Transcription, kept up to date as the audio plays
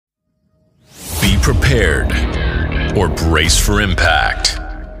prepared or brace for impact.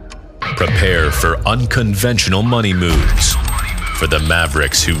 Prepare for unconventional money moves for the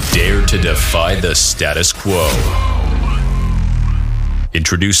Mavericks who dare to defy the status quo.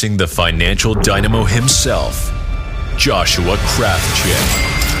 Introducing the financial dynamo himself, Joshua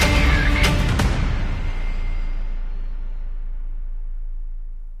Krafchick.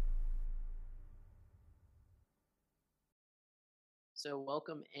 So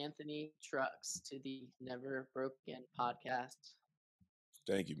welcome Anthony Trucks to the Never Broke Again podcast.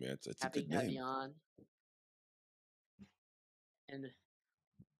 Thank you, man. It's Happy a good to have name. you on. And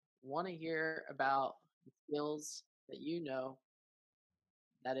want to hear about the skills that you know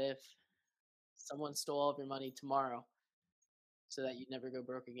that if someone stole all of your money tomorrow so that you'd never go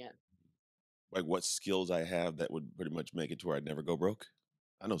broke again. Like what skills I have that would pretty much make it to where I'd never go broke.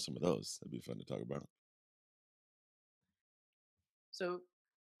 I know some of those. That'd be fun to talk about. So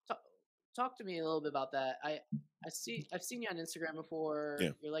talk to me a little bit about that. I've seen you on Instagram before. Yeah.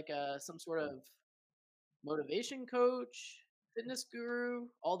 You're like some sort of motivation coach, fitness guru,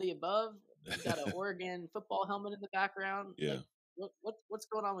 all the above. You got an Oregon football helmet in the background. Yeah. Like, what's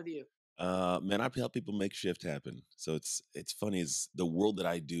going on with you? Man, I help people make shift happen. So it's funny is the world that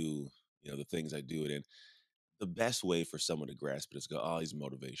I do, the things I do it in. The best way for someone to grasp it is go, oh, he's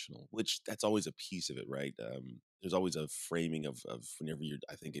motivational, which that's always a piece of it, right? There's always a framing of whenever you're,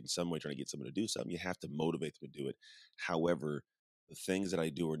 I think, in some way trying to get someone to do something, you have to motivate them to do it. However, the things that I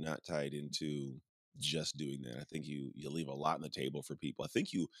do are not tied into just doing that. I think you leave a lot on the table for people. I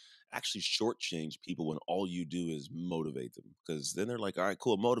think you actually shortchange people when all you do is motivate them, because then they're like, all right,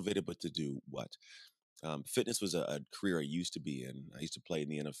 cool, motivated, but to do what? Fitness was a career I used to be in. I used to play in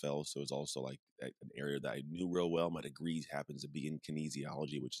the NFL, so it was also like an area that I knew real well. My degree happens to be in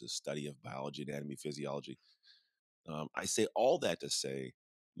kinesiology, which is a study of biology, anatomy, physiology. I say all that to say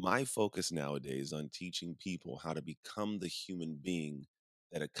my focus nowadays is on teaching people how to become the human being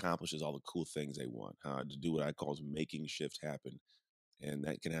that accomplishes all the cool things they want, how to do what I call making shift happen. And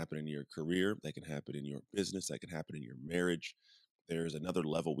that can happen in your career, that can happen in your business, that can happen in your marriage. There's another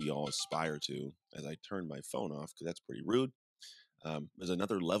level we all aspire to, as I turn my phone off, because that's pretty rude. There's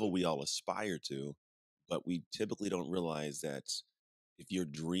another level we all aspire to, but we typically don't realize that if your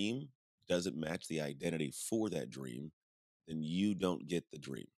dream doesn't match the identity for that dream, then you don't get the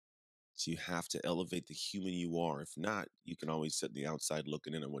dream. So you have to elevate the human you are. If not, you can always sit on the outside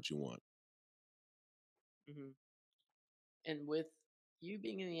looking in on what you want. Mm-hmm. And with you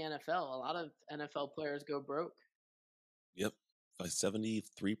being in the NFL, a lot of NFL players go broke. Yep. By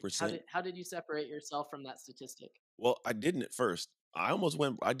 73%. How did you separate yourself from that statistic? Well, I didn't at first. I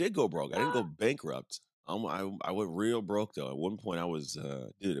did go broke. I didn't go bankrupt. I went real broke though. At one point I was,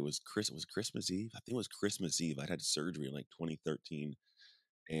 it was Christmas Eve. I think it was Christmas Eve. I had surgery in like 2013,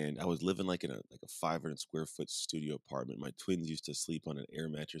 and I was living like in a 500 square foot studio apartment. My twins used to sleep on an air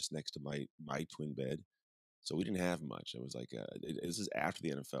mattress next to my twin bed. So we didn't have much. It was like, this is after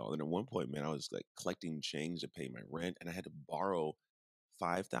the NFL. And at one point, man, I was like collecting change to pay my rent, and I had to borrow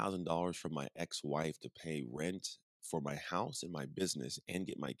 $5,000 from my ex-wife to pay rent for my house and my business and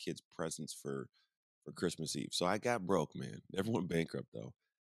get my kids presents for Christmas Eve. So I got broke, man. Never went bankrupt though.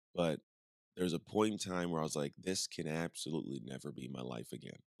 But there's a point in time where I was like, this can absolutely never be my life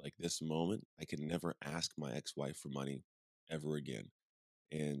again. Like this moment, I can never ask my ex-wife for money ever again.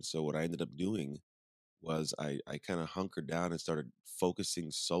 And so what I ended up doing was I kind of hunkered down and started focusing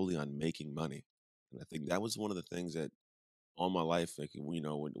solely on making money. And I think that was one of the things that all my life, like, when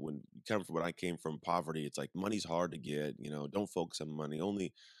you come from, when I came from poverty, it's like money's hard to get, don't focus on money.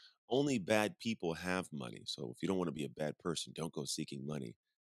 Only bad people have money. So if you don't want to be a bad person, don't go seeking money.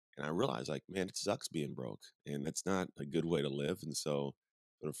 And I realized, like, man, it sucks being broke, and that's not a good way to live. And so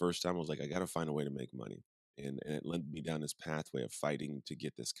for the first time I was like, I got to find a way to make money. And it led me down this pathway of fighting to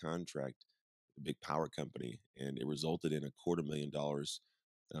get this contract, a big power company, and it resulted in $250,000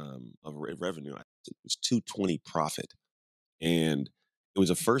 of revenue. It was 220 profit. And it was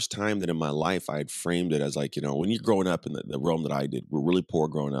the first time that in my life I had framed it as like, when you're growing up in the realm that I did, we're really poor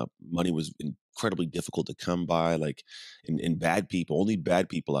growing up. Money was incredibly difficult to come by. Like, and bad people, only bad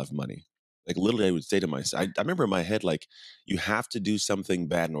people have money. Like literally I would say to myself, I remember in my head, like, you have to do something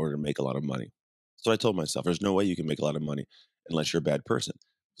bad in order to make a lot of money. So I told myself, there's no way you can make a lot of money unless you're a bad person.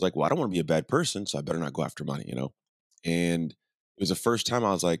 It's like, well, I don't want to be a bad person, so I better not go after money. And it was the first time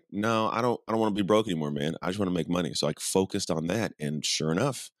I was like, no, I don't want to be broke anymore, man. I just want to make money. So I focused on that, and sure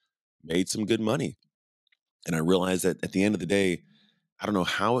enough, made some good money. And I realized that at the end of the day, I don't know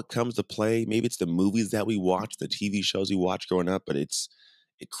how it comes to play. Maybe it's the movies that we watch, the TV shows we watch growing up, but it's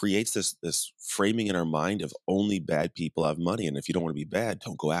it creates this framing in our mind of only bad people have money, and if you don't want to be bad,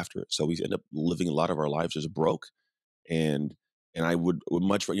 don't go after it. So we end up living a lot of our lives as broke, and I would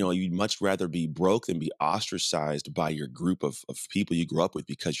much you'd much rather be broke than be ostracized by your group of people you grew up with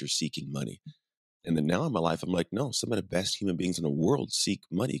because you're seeking money. And then now in my life, I'm like, no, some of the best human beings in the world seek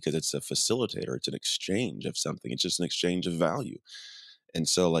money because it's a facilitator. It's an exchange of something. It's just an exchange of value. And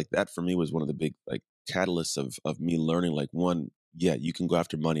so like that for me was one of the big like catalysts of me learning like one, yeah, you can go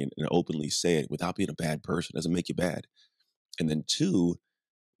after money and openly say it without being a bad person. It doesn't make you bad. And then two,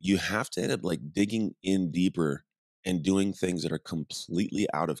 you have to end up like digging in deeper and doing things that are completely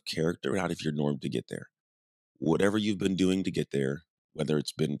out of character and out of your norm to get there. Whatever you've been doing to get there, whether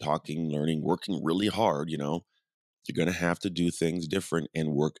it's been talking, learning, working really hard, you're going to have to do things different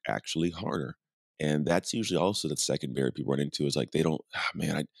and work actually harder. And that's usually also the second barrier people run into is like, they don't,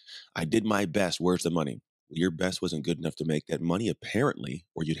 man, I did my best. Where's the money? Well, your best wasn't good enough to make that money, apparently,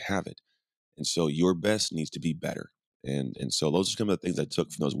 or you'd have it. And so your best needs to be better. And so those are some of the things I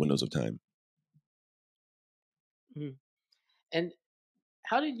took from those windows of time. Mhm. And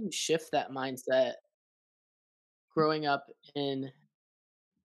how did you shift that mindset growing up in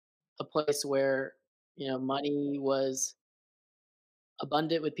a place where, money was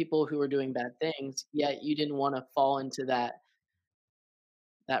abundant with people who were doing bad things, yet you didn't want to fall into that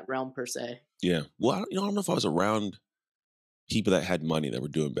realm per se? Yeah. Well, I don't know if I was around people that had money that were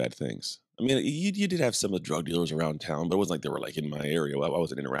doing bad things. I mean, you did have some of the drug dealers around town, but it wasn't like they were like in my area. I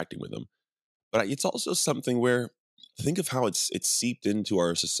wasn't interacting with them. But it's also something where think of how it's seeped into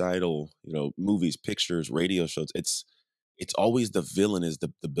our societal, movies, pictures, radio shows. It's always the villain is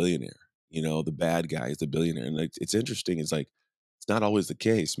the billionaire, the bad guy is the billionaire. And like, it's interesting. It's like it's not always the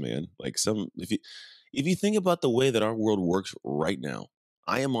case, man. Like if you think about the way that our world works right now,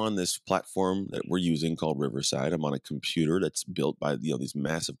 I am on this platform that we're using called Riverside. I'm on a computer that's built by these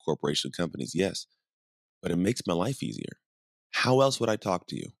massive corporation companies. Yes, but it makes my life easier. How else would I talk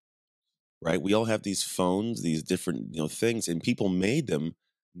to you? Right? We all have these phones, these different, things, and people made them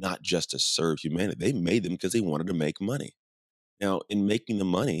not just to serve humanity. They made them because they wanted to make money. Now, in making the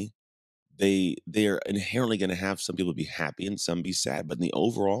money, they are inherently going to have some people be happy and some be sad. But in the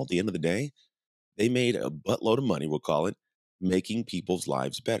overall, at the end of the day, they made a buttload of money, we'll call it, making people's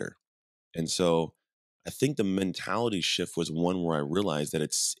lives better. And so I think the mentality shift was one where I realized that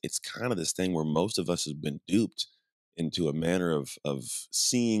it's kind of this thing where most of us have been duped into a manner of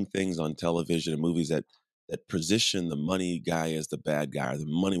seeing things on television and movies that position the money guy as the bad guy or the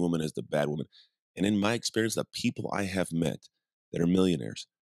money woman as the bad woman. And in my experience, the people I have met that are millionaires,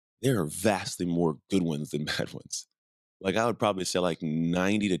 there are vastly more good ones than bad ones. Like I would probably say like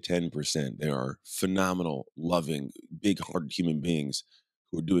 90 to 10%. They are phenomenal, loving, big hearted human beings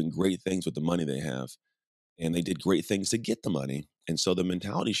who are doing great things with the money they have. And they did great things to get the money. And so the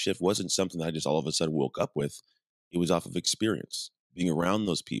mentality shift wasn't something that I just all of a sudden woke up with. It was off of experience, being around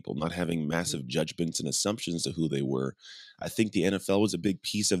those people, not having Mhm. massive judgments and assumptions to who they were. I think the NFL was a big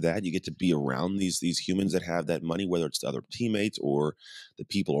piece of that. You get to be around these humans that have that money, whether it's the other teammates or the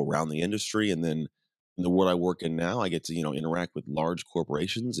people around the industry. And then in the world I work in now, I get to, interact with large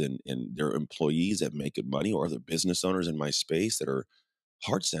corporations and their employees that make good money or other business owners in my space that are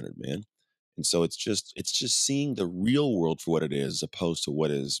heart centered, man. And so it's just seeing the real world for what it is, opposed to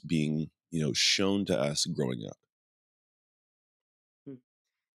what is being, shown to us growing up. Mm.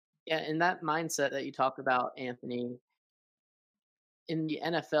 Yeah, and that mindset that you talk about, Anthony, in the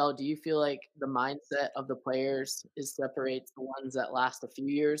NFL, do you feel like the mindset of the players is separates the ones that last a few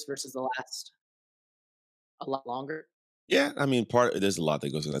years versus the last a lot longer? Yeah, I mean, there's a lot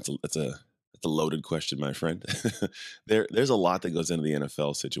that goes in. That's a loaded question, my friend. There's a lot that goes into the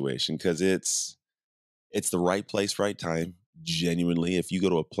NFL situation because it's the right place, right time. Genuinely, if you go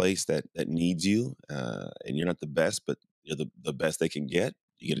to a place that needs you, and you're not the best, but you're the best they can get,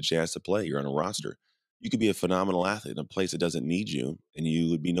 you get a chance to play. You're on a roster. You could be a phenomenal athlete in a place that doesn't need you, and you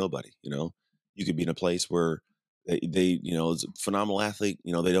would be nobody. You could be in a place where is a phenomenal athlete.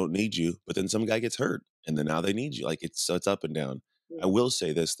 They don't need you, but then some guy gets hurt, and then now they need you. Like it's up and down. I Mm. will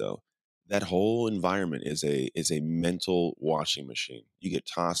say this though, that whole environment is a mental washing machine. You get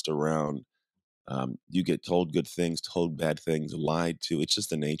tossed around, you get told good things, told bad things, lied to. It's just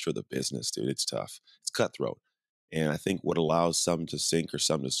the nature of the business, dude. It's tough. It's cutthroat. And I think what allows some to sink or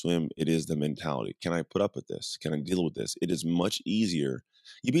some to swim, it is the mentality. Can I put up with this? Can I deal with this? It is much easier.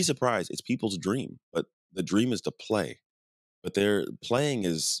 You'd be surprised. It's people's dream, but the dream is to play. But their playing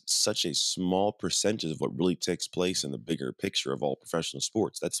is such a small percentage of what really takes place in the bigger picture of all professional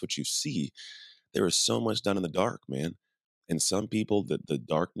sports. That's what you see. There is so much done in the dark, man. And some people, the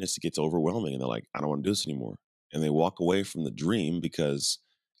darkness gets overwhelming and they're like, I don't want to do this anymore. And they walk away from the dream because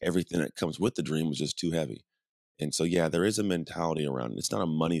everything that comes with the dream was just too heavy. And so, yeah, there is a mentality around it. It's not a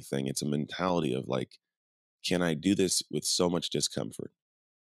money thing. It's a mentality of like, can I do this with so much discomfort?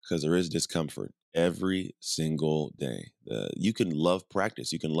 Because there is discomfort every single day. You can love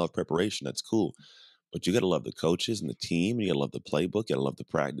practice, you can love preparation. That's cool, but you got to love the coaches and the team. You got to love the playbook. You got to love the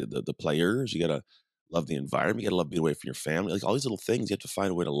practice, the players. You got to love the environment. You got to love being away from your family. Like all these little things, you have to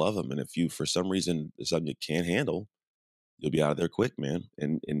find a way to love them. And if you, for some reason, there's something you can't handle, you'll be out of there quick, man.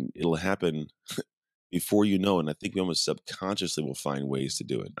 And it'll happen before you know. And I think we almost subconsciously will find ways to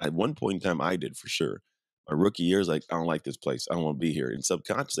do it. At one point in time, I did for sure. My rookie year is like, I don't like this place. I don't want to be here. And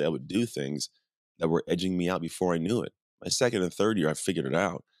subconsciously, I would do things that were edging me out before I knew it. My second and third year, I figured it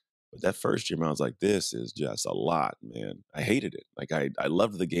out. But that first year, man, I was like, this is just a lot, man. I hated it. Like, I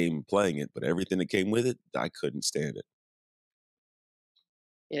loved the game playing it, but everything that came with it, I couldn't stand it.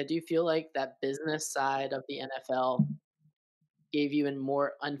 Yeah, do you feel like that business side of the NFL gave you a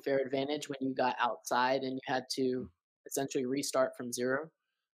more unfair advantage when you got outside and you had to essentially restart from zero?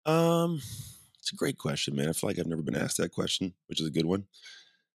 Um, it's a great question, man. I feel like I've never been asked that question, which is a good one.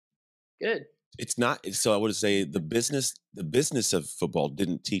 Good. It's not. So I would say the business of football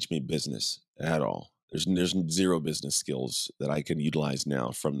didn't teach me business at all. There's zero business skills that I can utilize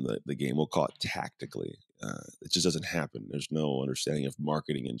now from the game. We'll call it tactically. It just doesn't happen. There's no understanding of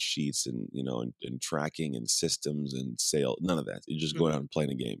marketing and sheets and and tracking and systems and sale. None of that. You just go Mhm. out and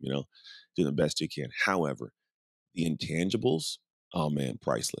playing a game. Doing the best you can. However, the intangibles, oh man,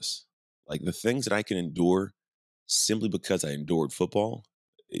 priceless. Like the things that I can endure simply because I endured football,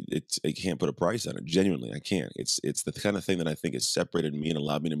 it can't put a price on it. Genuinely, I can't. It's the kind of thing that I think has separated me and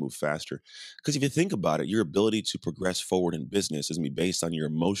allowed me to move faster. Because if you think about it, your ability to progress forward in business is gonna be based on your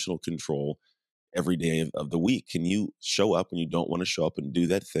emotional control every day of the week. Can you show up when you don't want to show up and do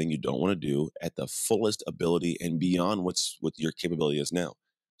that thing you don't want to do at the fullest ability and beyond what your capability is now?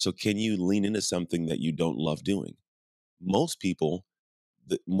 So can you lean into something that you don't love doing? Most people,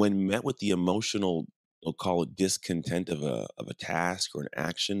 when met with the emotional, we'll call it discontent of a task or an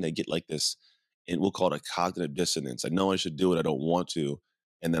action, they get like this, and we'll call it a cognitive dissonance. I know I should do it, I don't want to,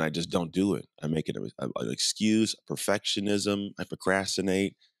 and then I just don't do it. I make it an excuse, perfectionism. I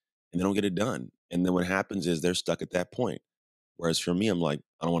procrastinate, and they don't get it done. And then what happens is they're stuck at that point. Whereas for me, I'm like,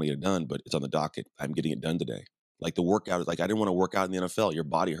 I don't want to get it done, but it's on the docket. I'm getting it done today. Like the workout is like, I didn't want to work out in the NFL. Your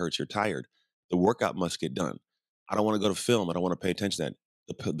body hurts, you're tired. The workout must get done. I don't want to go to film. I don't want to pay attention to that.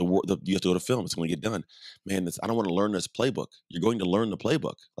 You have to go to film. It's going to get done. Man, I don't want to learn this playbook. You're going to learn the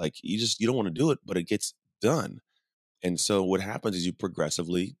playbook. Like you don't want to do it, but it gets done. And so what happens is you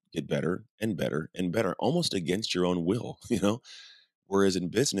progressively get better and better and better, almost against your own will, Whereas in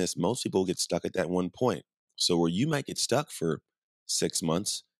business, most people get stuck at that one point. So where you might get stuck for 6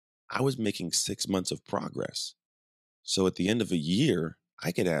 months, I was making 6 months of progress. So at the end of a year,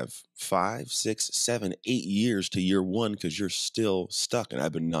 I could have 5, 6, 7, 8 years to year one because you're still stuck and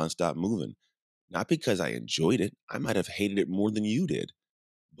I've been nonstop moving. Not because I enjoyed it. I might have hated it more than you did,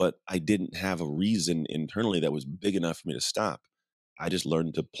 but I didn't have a reason internally that was big enough for me to stop. I just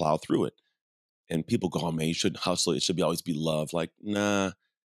learned to plow through it. And people go, oh man, you shouldn't hustle. It should be always be love. Like, nah,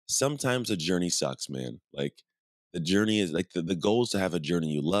 sometimes the journey sucks, man. Like the journey is like the goal is to have a journey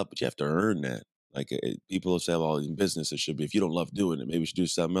you love, but you have to earn that. Like people say, well, in business, it should be, if you don't love doing it, maybe we should do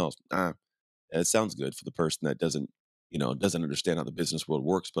something else. It sounds good for the person that doesn't understand how the business world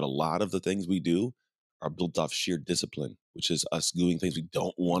works. But a lot of the things we do are built off sheer discipline, which is us doing things we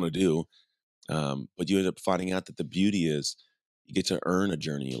don't want to do. But you end up finding out that the beauty is you get to earn a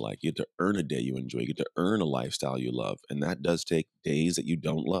journey you like. You get to earn a day you enjoy. You get to earn a lifestyle you love. And that does take days that you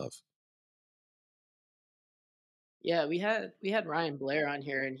don't love. Yeah, we had Ryan Blair on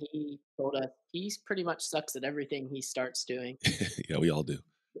here, and he told us he's pretty much sucks at everything he starts doing. Yeah, we all do.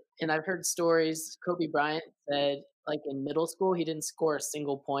 And I've heard stories. Kobe Bryant said, like in middle school, he didn't score a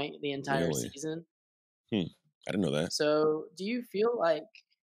single point the entire Really? season. Hmm. I didn't know that. So, do you feel like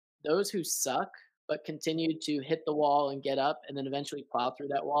those who suck but continue to hit the wall and get up and then eventually plow through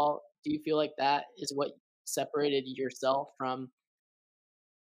that wall, do you feel like that is what separated yourself from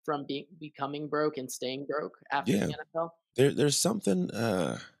becoming broke and staying broke after Yeah. the NFL? There's something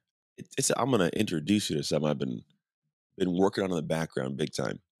I'm gonna introduce you to something I've been working on in the background big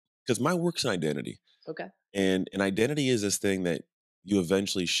time. Because my work's an identity. Okay. And an identity is this thing that you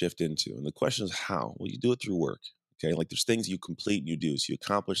eventually shift into. And the question is how? Well, you do it through work. Okay. Like there's things you complete and you do. So you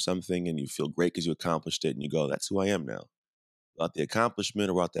accomplish something and you feel great because you accomplished it and you go, that's who I am now. Without the accomplishment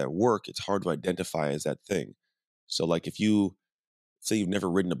or without that work, it's hard to identify as that thing. So like if you say you've never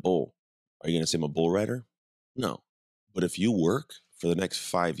ridden a bull, are you gonna say I'm a bull rider? No. But if you work for the next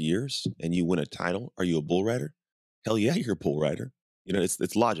 5 years and you win a title, are you a bull rider? Hell yeah, you're a bull rider.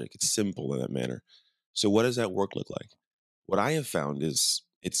 It's logic. It's simple in that manner. So what does that work look like? What I have found is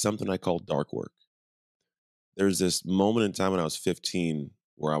it's something I call dark work. There's this moment in time when I was 15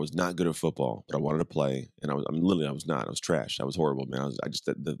 where I was not good at football, but I wanted to play, and I was not. I was trash. I was horrible, man. I just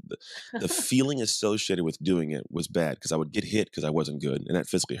the feeling associated with doing it was bad because I would get hit because I wasn't good, and that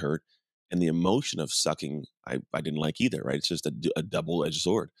physically hurt. And the emotion of sucking, I didn't like either. Right? It's just a double edged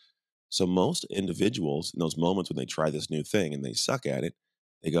sword. So most individuals in those moments when they try this new thing and they suck at it,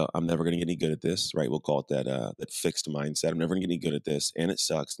 they go, "I'm never going to get any good at this." Right? We'll call it that fixed mindset. I'm never going to get any good at this, and it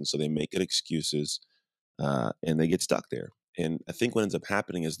sucks. And so they make it excuses, and they get stuck there. And I think what ends up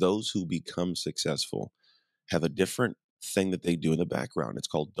happening is those who become successful have a different thing that they do in the background. It's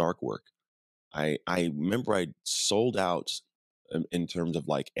called dark work. I remember I sold out in terms of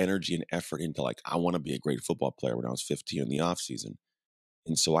like energy and effort into like I want to be a great football player when I was 15 in the off season.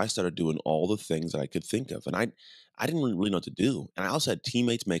 And so I started doing all the things that I could think of. And I didn't really know what to do. And I also had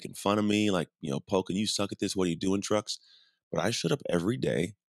teammates making fun of me, like, Pokin, you suck at this. What are you doing, trucks? But I showed up every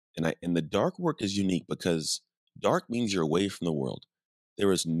day. And the dark work is unique because dark means you're away from the world.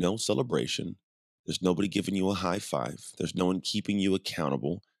 There is no celebration. There's nobody giving you a high five. There's no one keeping you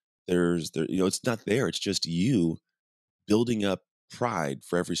accountable. It's not there. It's just you building up pride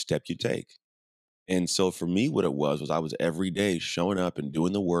for every step you take. And so for me, what it was I was every day showing up and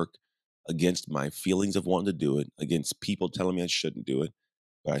doing the work against my feelings of wanting to do it, against people telling me I shouldn't do it.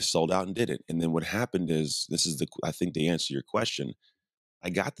 But I sold out and did it. And then what happened is this is I think the answer to your question. I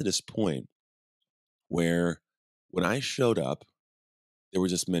got to this point where when I showed up, there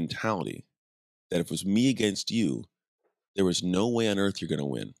was this mentality that if it was me against you, there was no way on earth you're going to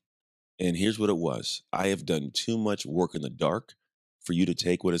win. And here's what it was: I have done too much work in the dark for you to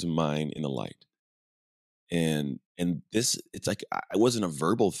take what is mine in the light. And this, it's like it wasn't a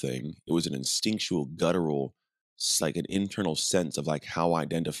verbal thing, it was an instinctual guttural, like an internal sense of like how I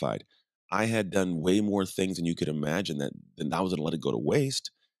identified I had done way more things than you could imagine that than I was gonna let it go to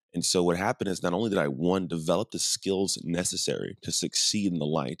waste. And so what happened is not only did I one develop the skills necessary to succeed in the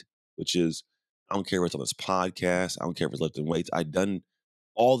light, which is I don't care if it's on this podcast, I don't care if it's lifting weights, I'd done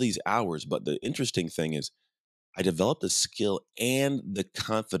all these hours. But the interesting thing is I developed the skill and the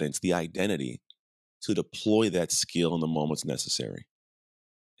confidence, the identity to deploy that skill in the moments necessary.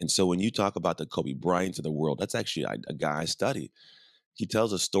 And so when you talk about the Kobe Bryants of the world, that's actually a guy I study. He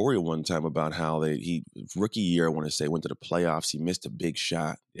tells a story one time about how he rookie year, I want to say, went to the playoffs. He missed a big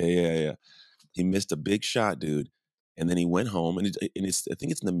shot. Yeah. He missed a big shot, dude. And then he went home, and I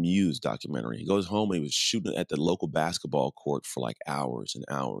think it's in the Muse documentary. He goes home and he was shooting at the local basketball court for like hours and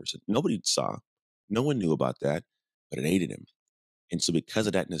hours. And nobody saw, no one knew about that, but it aided him. And so because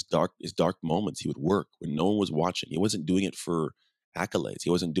of that, in his dark moments, he would work when no one was watching. He wasn't doing it for accolades. He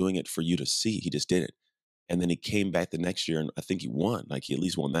wasn't doing it for you to see. He just did it. And then he came back the next year, and I think he won. Like he at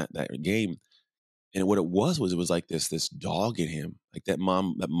least won that game. And what it was it was like this dog in him, like that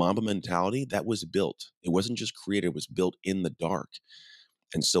Mamba mentality that was built. It wasn't just created; it was built in the dark.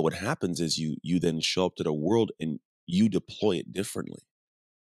 And so what happens is you then show up to the world and you deploy it differently.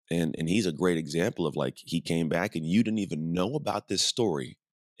 And he's a great example of like he came back and you didn't even know about this story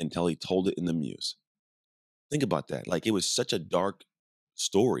until he told it in the Muse. Think about that. Like it was such a dark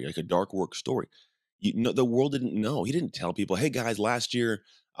story, like a dark work story. The world didn't know. He didn't tell people, "Hey guys, last year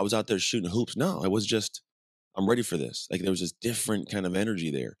I was out there shooting hoops." No, it was just I'm ready for this. Like there was this different kind of energy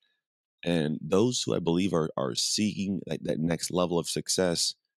there. And those who I believe are seeking like that next level of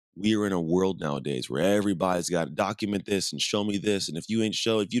success, we are in a world nowadays where everybody's got to document this and show me this. And if you didn't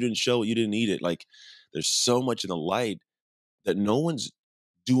show it, you didn't eat it. Like there's so much in the light that no one's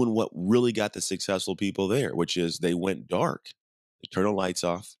doing what really got the successful people there, which is they went dark. They turned the lights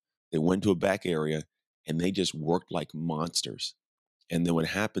off. They went to a back area and they just worked like monsters. And then what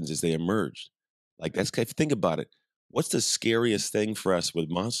happens is they emerged. Like think about it. What's the scariest thing for us with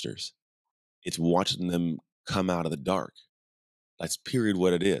monsters? It's watching them come out of the dark. That's period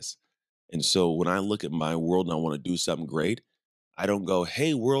what it is. And so when I look at my world and I want to do something great, I don't go,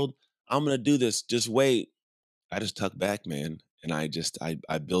 "Hey world, I'm gonna do this. Just wait." I just tuck back, man, and I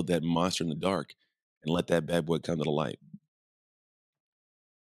build that monster in the dark and let that bad boy come to the light.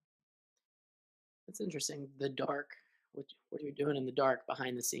 That's interesting. The dark. What you're doing in the dark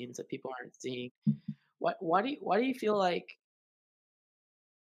behind the scenes that people aren't seeing. Why do you feel like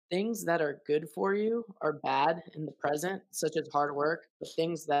things that are good for you are bad in the present, such as hard work, but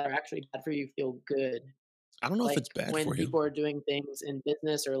things that are actually bad for you feel good? I don't know if Like it's bad when for you. people are doing things in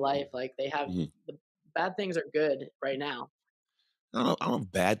business or life, like they have Mhm. the bad things are good right now. I don't know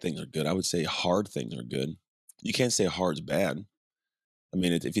if bad things are good. I would say hard things are good. You can't say hard's bad. I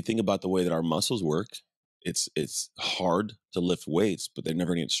mean, if you think about the way that our muscles work, it's hard to lift weights, but they're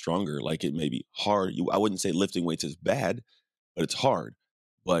never gonna get stronger. Like it may be hard. I wouldn't say lifting weights is bad, but it's hard.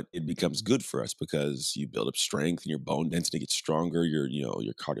 But it becomes good for us because you build up strength and your bone density gets stronger. Your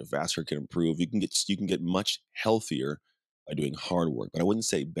cardiovascular can improve. You can get much healthier by doing hard work. But I wouldn't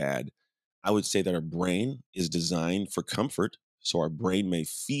say bad. I would say that our brain is designed for comfort. So our brain may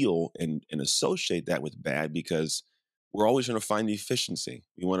feel and associate that with bad because we're always trying to find the efficiency.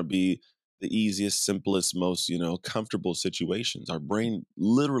 We want to be the easiest, simplest, most, comfortable situations. Our brain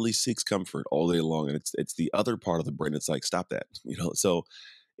literally seeks comfort all day long. And it's the other part of the brain that's like, stop that. So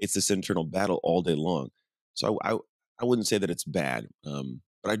it's this internal battle all day long. So I wouldn't say that it's bad.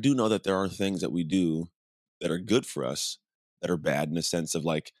 But I do know that there are things that we do that are good for us that are bad in the sense of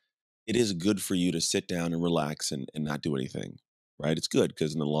like it is good for you to sit down and relax and not do anything, right? It's good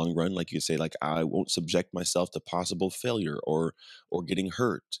because in the long run, like you say, like I won't subject myself to possible failure or getting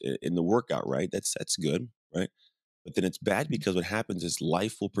hurt in the workout, right? That's good, right? But then it's bad because what happens is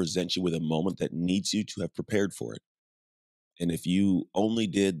life will present you with a moment that needs you to have prepared for it. And if you only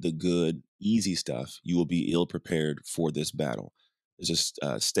did the good, easy stuff, you will be ill prepared for this battle. There's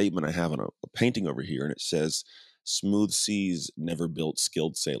a statement I have on a painting over here, and it says, "Smooth seas never built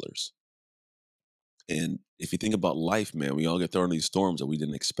skilled sailors." And if you think about life, man, we all get thrown in these storms that we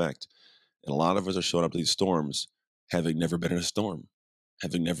didn't expect. And a lot of us are showing up to these storms having never been in a storm,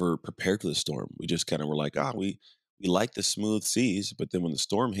 having never prepared for the storm. We just kind of were like, we like the smooth seas, but then when the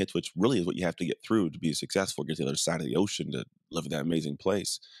storm hits, which really is what you have to get through to be successful, get to the other side of the ocean to live in that amazing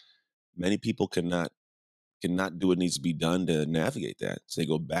place, many people cannot do what needs to be done to navigate that. So they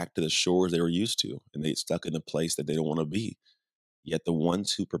go back to the shores they were used to and they get stuck in a place that they don't want to be. Yet the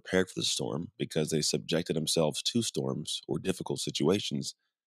ones who prepared for the storm because they subjected themselves to storms or difficult situations,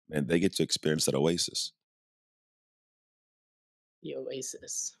 man, they get to experience that oasis. The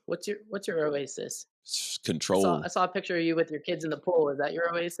Oasis. What's your Oasis? I saw Control. I saw a picture of you with your kids in the pool. Is that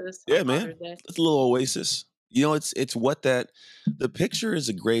your Oasis on Yeah, man. Father's Day? It's a little oasis. It's what that the picture is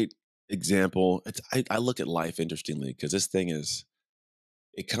a great example. I look at life interestingly because this thing is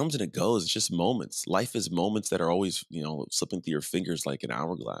it comes and it goes. It's just moments. Life is moments that are always, slipping through your fingers like an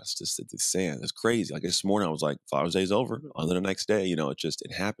hourglass, just the sand. It's crazy. Like this morning, I was like, Father's Day's over. Mhm. On to the next day.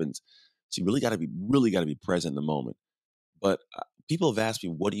 It happens. So you really got to be present in the moment. But people have asked me,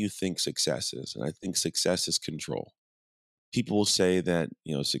 what do you think success is? And I think success is control. People will say that,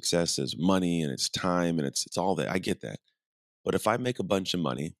 success is money and it's time and it's all that. I get that. But if I make a bunch of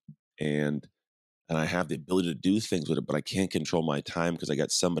money and and I have the ability to do things with it, but I can't control my time because I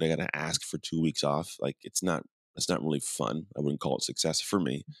got somebody I got to ask for 2 weeks off. Like it's not really fun. I wouldn't call it success for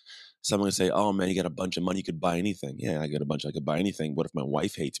me. Someone would say, "Oh man, you got a bunch of money, you could buy anything." Yeah, I got a bunch. I could buy anything. What if my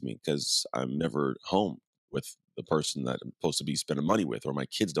wife hates me because I'm never home with the person that I'm supposed to be spending money with, or my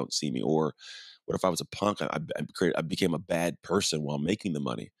kids don't see me, or what if I was a punk? I became a bad person while making the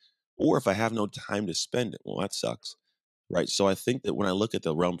money, or if I have no time to spend it. Well, that sucks, right? So I think that when I look at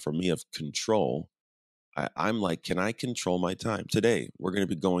the realm for me of control, I'm like, can I control my time? Today, we're going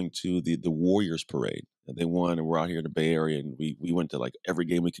to be going to the Warriors parade. And they won, and we're out here in the Bay Area, and we went to like every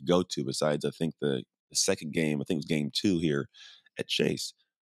game we could go to. Besides, I think the second game, I think it was game two here at Chase.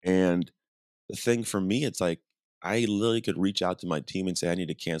 And the thing for me, it's like I literally could reach out to my team and say, I need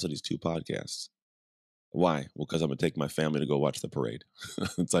to cancel these two podcasts. Why? Well, because I'm gonna take my family to go watch the parade.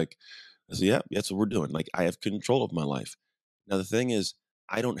 It's like, I said, yeah, that's what we're doing. Like I have control of my life. Now the thing is,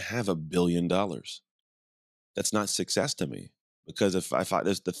 I don't have $1 billion. That's not success to me because if I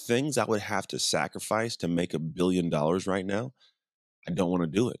there's the things I would have to sacrifice to make $1 billion right now, I don't want to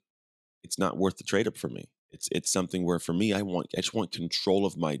do it. It's not worth the trade up for me. It's something where for me, I just want control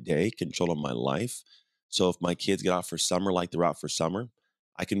of my day, control of my life. So if my kids get out for summer like they're out for summer,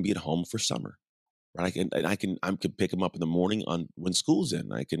 I can be at home for summer. Right? I can pick them up in the morning on when school's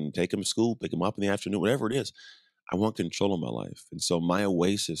in. I can take them to school, pick them up in the afternoon, whatever it is. I want control of my life. And so my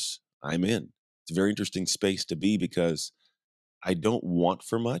oasis, I'm in. It's a very interesting space to be because I don't want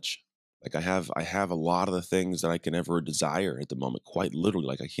for much. Like I have a lot of the things that I can ever desire at the moment, quite literally.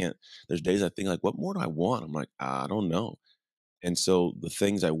 Like I can't, there's days I think like, what more do I want? I'm like, I don't know. And so the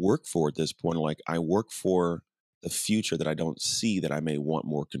things I work for at this point are like I work for the future that I don't see that I may want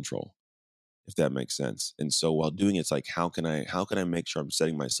more control, if that makes sense. And so while doing it, it's like how can I make sure I'm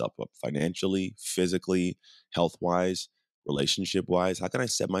setting myself up financially, physically, health wise, relationship wise? How can I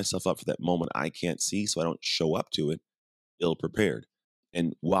set myself up for that moment I can't see so I don't show up to it ill prepared?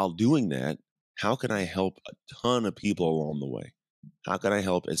 And while doing that, how can I help a ton of people along the way? How can I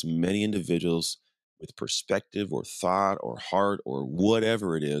help as many individuals with perspective or thought or heart or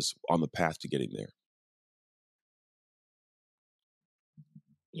whatever it is on the path to getting there?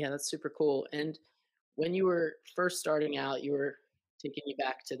 Yeah, that's super cool. And when you were first starting out, you were taking you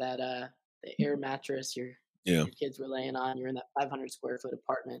back to that the air mattress Yeah. your kids were laying on. You're in that 500 square foot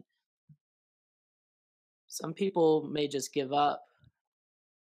apartment. Some people may just give up.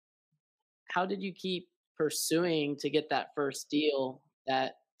 How did you keep pursuing to get that first deal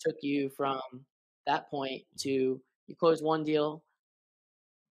that took you from that point to you close one deal,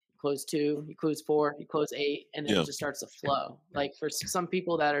 you close two, you close four, you close eight, and then it Yeah. just starts to flow? Like for some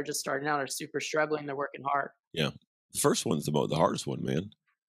people that are just starting out are super struggling, they're working hard. Yeah. The first one's the hardest one, man.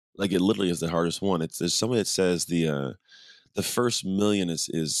 Like, it literally is the hardest one. There's somebody that says the first million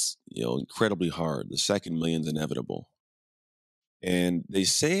is, incredibly hard. The second million's inevitable. And they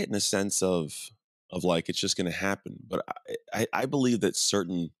say it in a sense of like it's just going to happen. But I believe that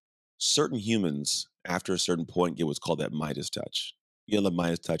certain humans after a certain point get what's called that Midas touch. You know, the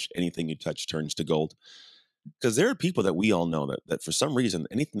Midas touch, anything you touch turns to gold. Because there are people that we all know that for some reason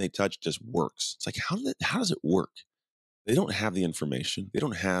anything they touch just works. It's like how does it work? They don't have the information. They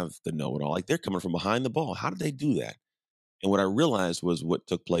don't have the know-it-all. Like, they're coming from behind the ball. How did they do that? And what I realized was what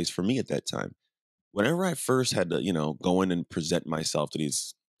took place for me at that time. Whenever I first had to, go in and present myself to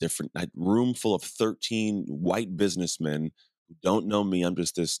these different room full of 13 white businessmen who don't know me. I'm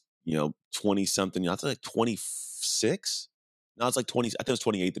just this, 20 something, I was like 26. No, it's like 20. I think it was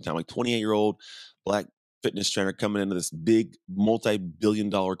 28 at the time, like 28-year-old black fitness trainer coming into this big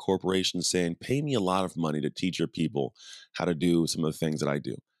multi-billion-dollar corporation saying, pay me a lot of money to teach your people how to do some of the things that I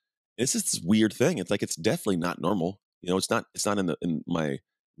do. It's just this weird thing. It's like it's definitely not normal. It's not in my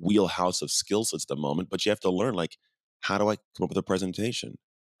wheelhouse of skill sets at the moment, but you have to learn, like, how do I come up with a presentation?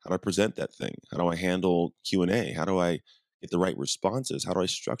 How do I present that thing? How do I handle Q&A? How do I get the right responses? How do I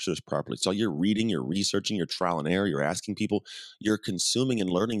structure this properly? So you're reading, you're researching, you're trial and error, you're asking people, you're consuming and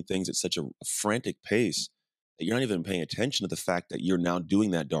learning things at such a frantic pace that you're not even paying attention to the fact that you're now doing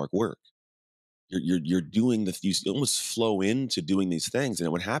that dark work. You're doing you almost flow into doing these things, and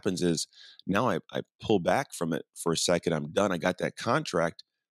what happens is now I pull back from it for a second. I'm done. I got that contract.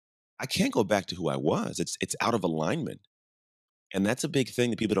 I can't go back to who I was. It's out of alignment, and that's a big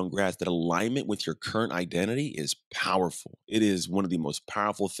thing that people don't grasp. That alignment with your current identity is powerful. It is one of the most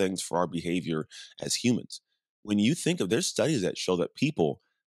powerful things for our behavior as humans. When you think of, there's studies that show that people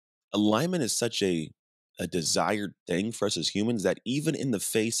alignment is such a desired thing for us as humans that even in the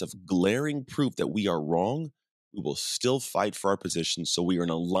face of glaring proof that we are wrong, we will still fight for our position so we are in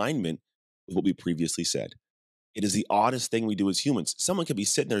alignment with what we previously said. It is the oddest thing we do as humans. Someone could be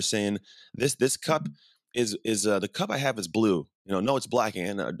sitting there saying, "This cup is the cup I have is blue." No, it's black.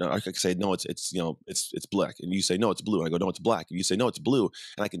 And I could say, "No, it's black." And you say, "No, it's blue." And I go, "No, it's black." And you say, "No, it's blue."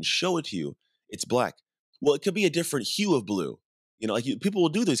 And I can show it to you. It's black. Well, it could be a different hue of blue. People will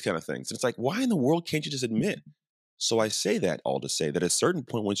do these kind of things. And it's like, why in the world can't you just admit? So I say that all to say that at a certain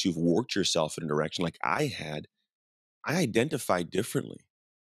point, once you've worked yourself in a direction like I had, I identified differently.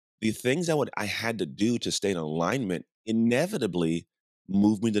 The things I had to do to stay in alignment inevitably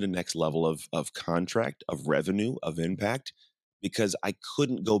moved me to the next level of contract, of revenue, of impact, because I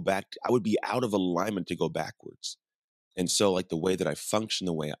couldn't go back. I would be out of alignment to go backwards. And so, like, the way that I function,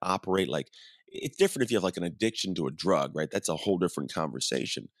 the way I operate, like, it's different if you have like an addiction to a drug, right? That's a whole different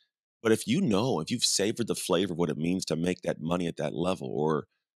conversation. But if you've savored the flavor of what it means to make that money at that level, or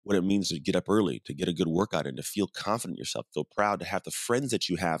what it means to get up early, to get a good workout in, to feel confident in yourself, feel proud, to have the friends that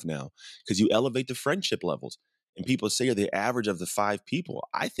you have now, because you elevate the friendship levels. And people say you're the average of the five people.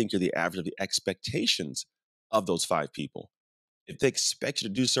 I think you're the average of the expectations of those five people. If they expect you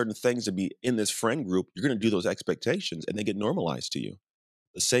to do certain things to be in this friend group, you're going to do those expectations and they get normalized to you.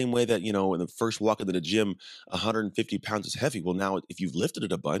 The same way that, in the first walk into the gym, 150 pounds is heavy. Well, now if you've lifted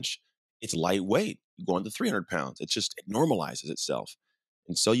it a bunch, it's lightweight. You go on to 300 pounds. It normalizes itself.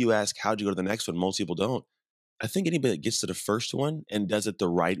 And so you ask, how'd you go to the next one? Most people don't. I think anybody that gets to the first one and does it the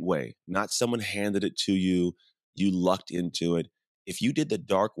right way, not someone handed it to you, you lucked into it. If you did the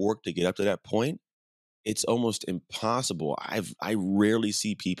dark work to get up to that point, it's almost impossible. I rarely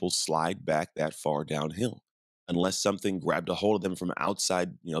see people slide back that far downhill unless something grabbed a hold of them from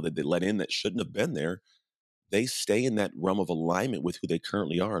outside, that they let in that shouldn't have been there. They stay in that realm of alignment with who they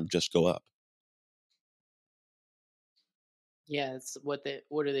currently are and just go up. Yeah, it's what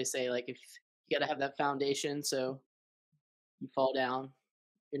do they say? Like if you got to have that foundation, so you fall down,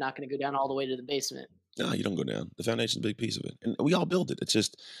 you're not going to go down all the way to the basement. No, you don't go down. The foundation's a big piece of it, and we all build it. It's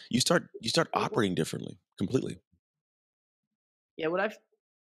just you start operating differently, completely. Yeah,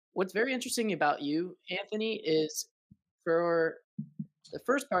 what's very interesting about you, Anthony, is for the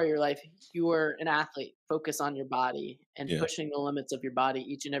first part of your life, you were an athlete, focus on your body and Yeah. pushing the limits of your body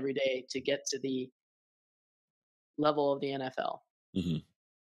each and every day to get to the level of the NFL. Hmm.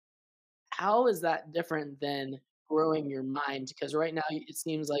 How is that different than growing your mind? Because right now it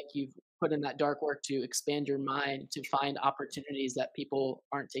seems like you've put in that dark work to expand your mind to find opportunities that people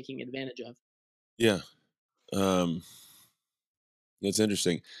aren't taking advantage of. Yeah. Um, it's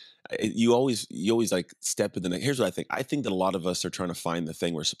interesting. You always like step in the next. Here's what I think. I think that a lot of us are trying to find the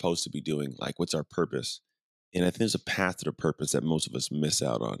thing we're supposed to be doing, like what's our purpose. And I think there's a path to the purpose that most of us miss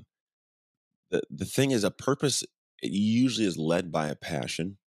out on. The thing is, a purpose, it usually is led by a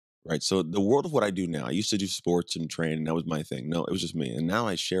passion, right? So the world of what I do now, I used to do sports and training. That was my thing. No, it was just me. And now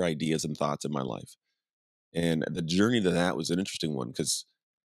I share ideas and thoughts in my life. And the journey to that was an interesting one because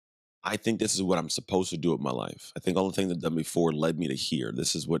I think this is what I'm supposed to do with my life. I think all the things I've done before led me to here.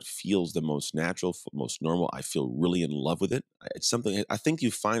 This is what feels the most natural, most normal. I feel really in love with it. It's something I think you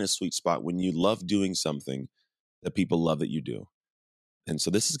find a sweet spot when you love doing something that people love that you do. And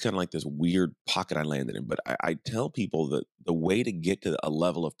so this is kind of like this weird pocket I landed in. But I tell people that the way to get to a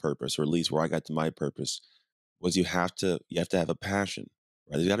level of purpose, or at least where I got to my purpose, was you have to have a passion.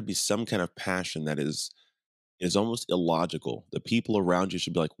 Right? There's got to be some kind of passion that is almost illogical. The people around you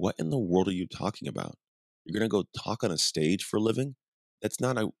should be like, "What in the world are you talking about? You're gonna go talk on a stage for a living? That's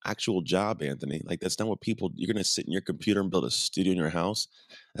not an actual job, Anthony. Like that's not what people. You're gonna sit in your computer and build a studio in your house.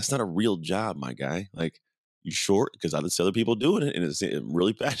 That's not a real job, my guy. Like you short because I see other people doing it, and I'm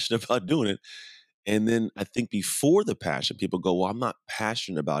really passionate about doing it. And then I think before the passion, people go, "Well, I'm not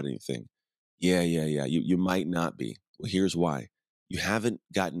passionate about anything." Yeah, yeah, yeah. You might not be. Well, here's why. You haven't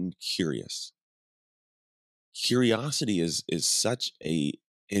gotten curious. Curiosity is such a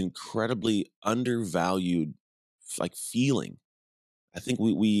incredibly undervalued like feeling. I think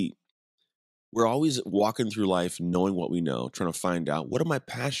we're always walking through life knowing what we know, trying to find out what am I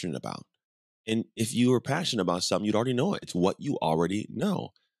passionate about. And if you were passionate about something, you'd already know it. It's what you already know.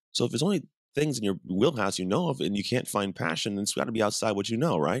 So if there's only things in your wheelhouse you know of and you can't find passion, then it's got to be outside what you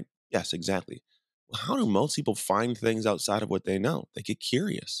know, right? Yes, exactly. Well, how do most people find things outside of what they know? They get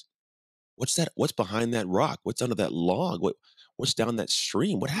curious. What's that? What's behind that rock? What's under that log? What's down that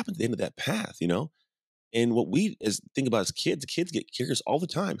stream? What happened at the end of that path? And what we as think about as kids, the kids get curious all the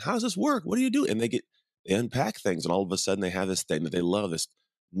time. How does this work? What do you do? And they unpack things, and all of a sudden they have this thing that they love, this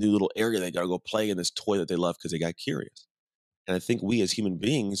new little area they got to go play in, this toy that they love because they got curious. And I think we as human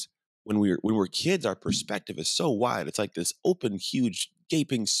beings, when we're kids, our perspective is so wide. It's like this open, huge,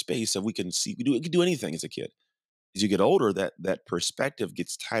 gaping space that we can see. We can do anything as a kid. As you get older, that perspective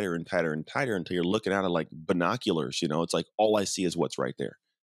gets tighter and tighter and tighter until you're looking at it like binoculars. It's like all I see is what's right there.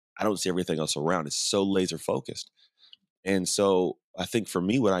 I don't see everything else around. It's so laser focused. And so I think for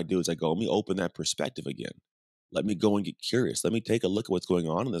me, what I do is I go, let me open that perspective again. Let me go and get curious. Let me take a look at what's going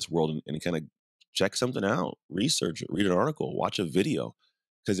on in this world and kind of check something out, research it, read an article, watch a video.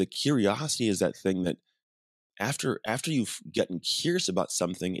 Because the curiosity is that thing that after you've gotten curious about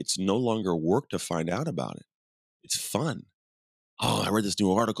something, it's no longer work to find out about it. It's fun. Oh, I read this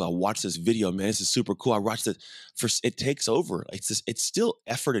new article. I watched this video, man. This is super cool. I watched it. It takes over. It's still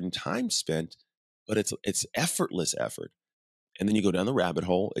effort and time spent, but it's effortless effort. And then you go down the rabbit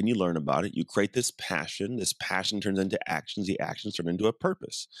hole and you learn about it. You create this passion. This passion turns into actions. The actions turn into a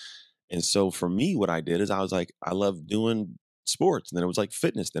purpose. And so for me, what I did is I was like, I love doing sports. And then it was like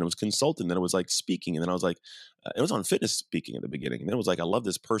fitness. Then it was consulting. Then it was like speaking. And then I was like, it was on fitness speaking at the beginning. And then it was like, I love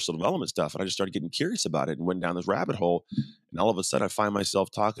this personal development stuff. And I just started getting curious about it and went down this rabbit hole. And all of a sudden I find myself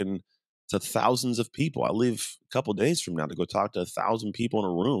talking to thousands of people. I leave a couple days from now to go talk to 1,000 people in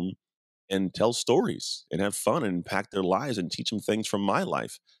a room and tell stories and have fun and impact their lives and teach them things from my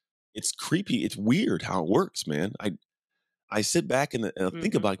life. It's creepy. It's weird how it works, man. I sit back and I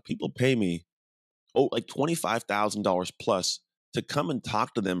think Hmm. about it. People pay me like $25,000 plus to come and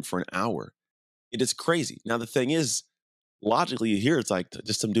talk to them for an hour. It is crazy. Now the thing is, logically, you hear it's like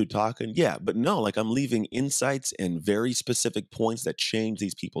just some dude talking, yeah, but no, like I'm leaving insights and very specific points that change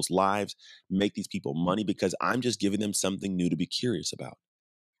these people's lives, make these people money because I'm just giving them something new to be curious about,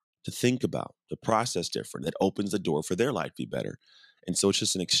 to think about, to process different. That opens the door for their life to be better. And so it's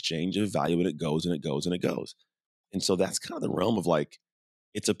just an exchange of value, and it goes and it goes and it goes. And so that's kind of the realm of like,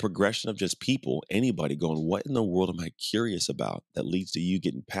 it's a progression of just people, anybody going, what in the world am I curious about that leads to you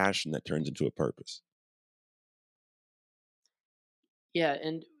getting passion that turns into a purpose? Yeah,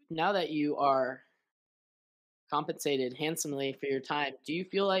 and now that you are compensated handsomely for your time, do you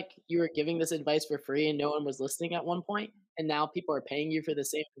feel like you were giving this advice for free and no one was listening at one point, and now people are paying you for the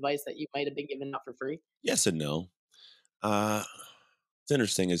same advice that you might have been giving out for free? Yes and no. Uh, it's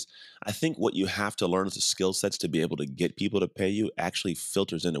interesting is I think what you have to learn as the skill sets to be able to get people to pay you actually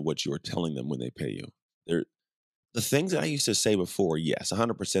filters into what you are telling them when they pay you. There, the things that I used to say before, yes,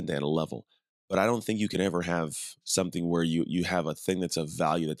 100% they had a level, but I don't think you can ever have something where you have a thing that's of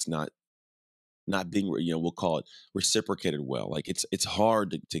value that's not. not being, we'll call it reciprocated well. Like it's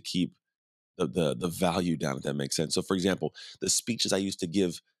hard to keep the value down, if that makes sense. So for example, the speeches I used to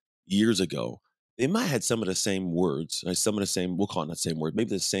give years ago, they might have had some of the same words, some of the same, we'll call it not the same word, maybe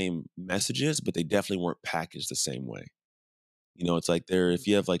the same messages, but they definitely weren't packaged the same way. It's like if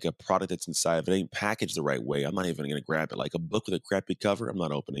you have like a product that's inside, if it ain't packaged the right way, I'm not even gonna grab it. Like a book with a crappy cover, I'm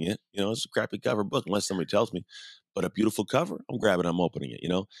not opening it. It's a crappy cover book unless somebody tells me. But a beautiful cover, I'm grabbing, I'm opening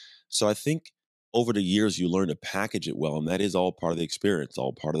it. So I think over the years you learn to package it well, and that is all part of the experience,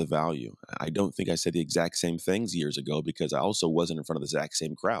 all part of the value. I don't think I said the exact same things years ago because I also wasn't in front of the exact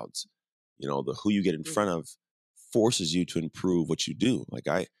same crowds. The who you get in front Mhm. of forces you to improve what you do. Like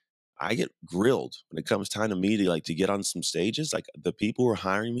I get grilled when it comes time to me to get on some stages. Like the people who are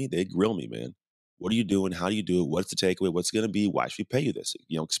hiring me, they grill me, man. What are you doing? How do you do it? What's the takeaway? What's it going to be? Why should we pay you this?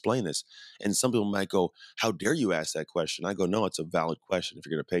 Explain this. And some people might go, "How dare you ask that question?" I go, "No, it's a valid question. If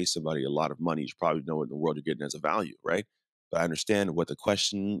you're going to pay somebody a lot of money, you should probably know what in the world you're getting as a value, right?" But I understand what the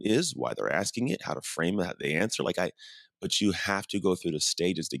question is, why they're asking it, how to frame it, how they answer. But you have to go through the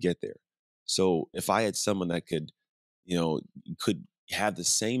stages to get there. So if I had someone that you know, could have the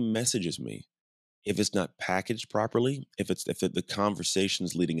same message as me. If it's not packaged properly, if the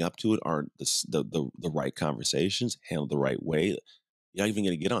conversations leading up to it aren't the right conversations, handled the right way, you're not even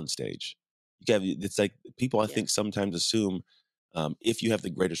going to get on stage. It's like people I Yeah. think sometimes assume if you have the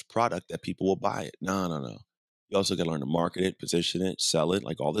greatest product that people will buy it. No, no, no. You also got to learn to market it, position it, sell it,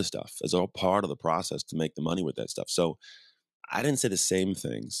 like all this stuff. It's all part of the process to make the money with that stuff. So I didn't say the same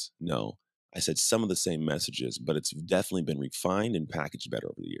things. No, I said some of the same messages, but it's definitely been refined and packaged better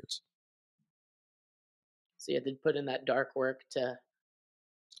over the years. So you had to put in that dark work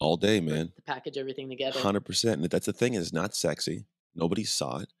All day, for man. to package everything together. 100%. And that's the thing, is not sexy. Nobody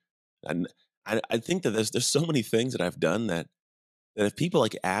saw it. And I think that there's so many things that I've done that if people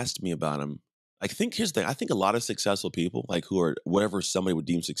like asked me about them, I think here's the thing. I think a lot of successful people, like who are whatever somebody would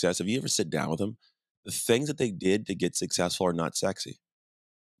deem success, if you ever sit down with them, the things that they did to get successful are not sexy.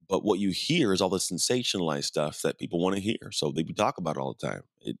 But what you hear is all the sensationalized stuff that people want to hear. So they talk about it all the time.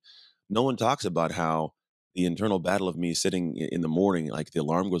 No one talks about how the internal battle of me sitting in the morning, like the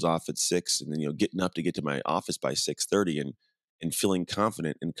alarm goes off at 6, and then getting up to get to my office by 6:30, and feeling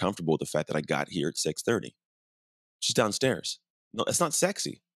confident and comfortable with the fact that I got here at 6:30, just downstairs. No, that's not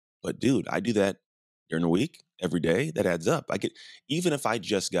sexy. But dude, I do that during the week, every day. That adds up. I get even if I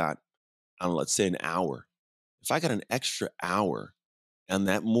just got, I don't know, let's say an hour. If I got an extra hour and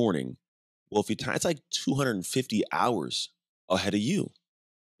that morning, well, if you it's like 250 hours ahead of you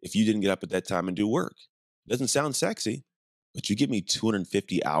if you didn't get up at that time and do work. Doesn't sound sexy, but you give me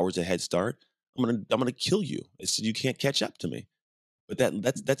 250 hours a head start, I'm gonna kill you. You can't catch up to me. But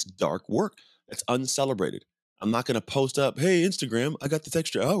that's dark work. That's uncelebrated. I'm not gonna post up, "Hey, Instagram, I got this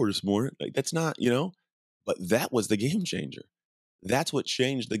extra hour this morning." Like that's not. But that was the game changer. That's what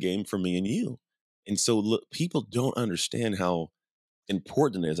changed the game for me and you. And so look, people don't understand how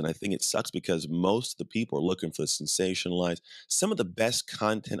important it is. And I think it sucks because most of the people are looking for the sensationalized. Some of the best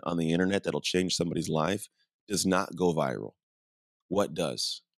content on the internet that'll change somebody's life does not go viral. What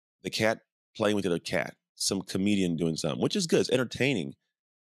does? The cat playing with the other cat, some comedian doing something, which is good, it's entertaining.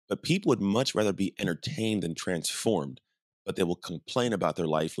 But people would much rather be entertained than transformed. But they will complain about their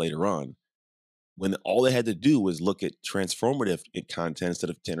life later on when all they had to do was look at transformative content instead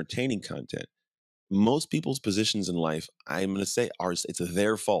of entertaining content. Most people's positions in life, I'm going to say, it's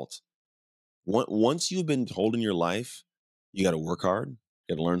their fault. Once you've been told in your life, you got to work hard,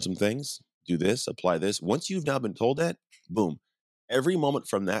 got to learn some things, do this, apply this. Once you've now been told that, boom, every moment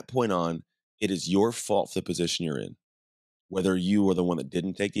from that point on, it is your fault for the position you're in, whether you are the one that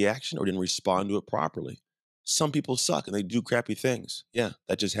didn't take the action or didn't respond to it properly. Some people suck and they do crappy things. Yeah,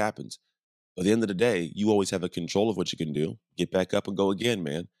 that just happens. But at the end of the day, you always have a control of what you can do. Get back up and go again,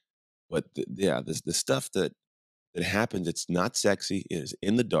 man. But yeah, the stuff that happens, it's not sexy, it is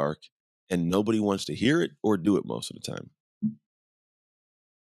in the dark, and nobody wants to hear it or do it most of the time.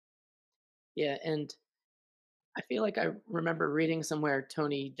 Yeah, and I feel like I remember reading somewhere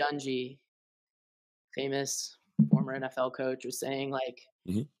Tony Dungy, famous former NFL coach, was saying like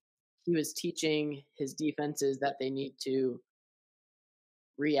Mhm, he was teaching his defenses that they need to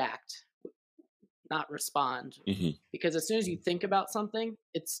react, not respond. mhm. Because as soon as you think about something,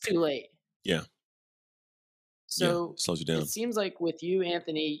 it's too late. Yeah, yeah, So slows you it down. seems like with you,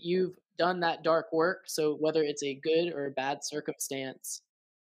 Anthony, you've done that dark work. So whether it's a good or a bad circumstance,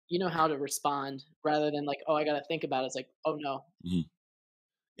 you know how to respond rather than like, oh, I got to think about it. It's like, oh no, Mhm.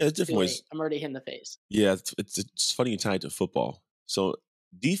 Yeah, there's it's too different late. ways. I'm already hit in the face. Yeah, it's funny you tie it to football. So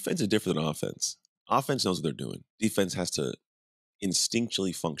defense is different than offense. Offense knows what they're doing. Defense has to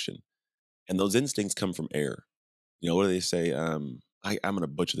instinctually function. And those instincts come from air. What do they say? I'm going to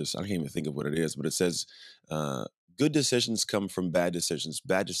butcher this. I can't even think of what it is, but it says, uh, good decisions come from bad decisions.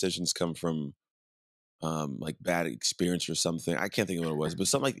 Bad decisions come from like bad experience or something. I can't think of what it was, but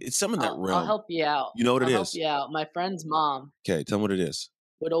something like it's some in that I'll realm. help you out. You know what it I'll help is? you out. My friend's mom Okay, tell me what it is.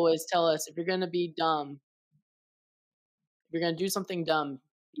 would always tell us, if you're gonna be dumb, if you're gonna do something dumb,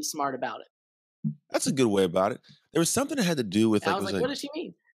 be smart about it. That's a good way about it. There was something that had to do with And I like it was was like, like what does she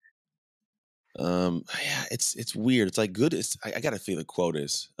mean? yeah, it's weird. It's like good. I gotta feel the quote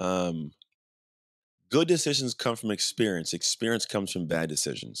is good decisions come from experience. Experience comes from bad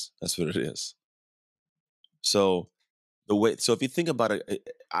decisions. That's what it is. So so if you think about it,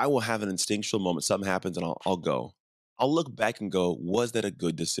 I will have an instinctual moment. Something happens, and I'll go. I'll look back and go, was that a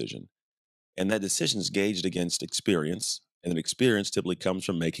good decision? And that decision is gauged against experience, and an experience typically comes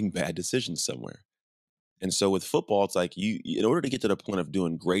from making bad decisions somewhere. And so with football, it's like in order to get to the point of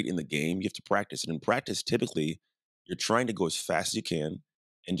doing great in the game, you have to practice. And in practice, typically, you're trying to go as fast as you can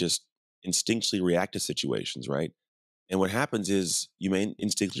and just instinctually react to situations, right? And what happens is you may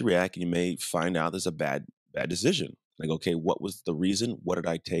instinctively react and you may find out there's a bad decision. Like, okay, what was the reason? What did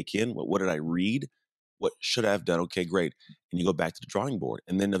I take in? What did I read? What should I have done? Okay, great. And you go back to the drawing board.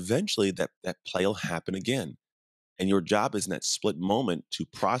 And then eventually that play will happen again. And your job is in that split moment to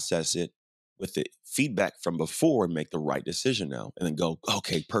process it with the feedback from before and make the right decision now. And then go,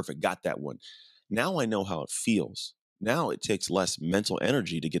 okay, perfect, got that one. Now I know how it feels. Now it takes less mental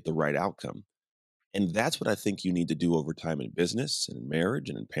energy to get the right outcome. And that's what I think you need to do over time in business and in marriage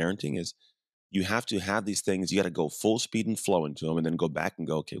and in parenting is you have to have these things. You got to go full speed and flow into them and then go back and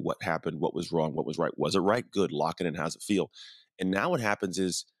go, okay, what happened? What was wrong? What was right? Was it right? Good. Lock it in. How's it feel? And now what happens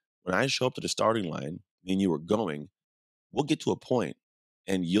is when I show up to the starting line and you are going, we'll get to a point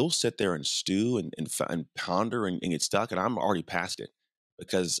and you'll sit there and stew and ponder and get stuck. And I'm already past it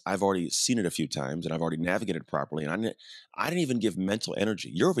because I've already seen it a few times and I've already navigated properly. And I didn't even give mental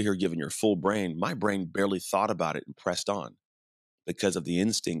energy. You're over here giving your full brain. My brain barely thought about it and pressed on because of the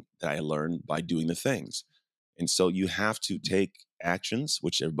instinct that I learned by doing the things. And so you have to take actions,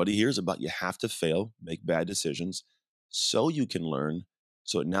 which everybody hears about. You have to fail, make bad decisions so you can learn.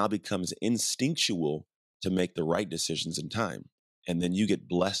 So it now becomes instinctual to make the right decisions in time. And then you get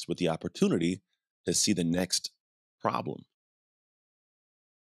blessed with the opportunity to see the next problem.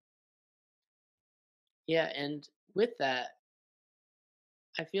 Yeah, and with that,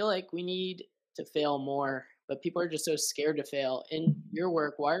 I feel like we need to fail more, but people are just so scared to fail. In your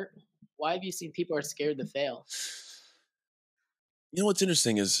work, why have you seen people are scared to fail? What's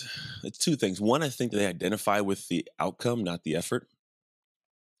interesting is it's two things. One, I think they identify with the outcome, not the effort.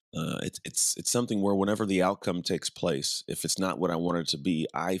 It's something where whenever the outcome takes place, if it's not what I wanted it to be,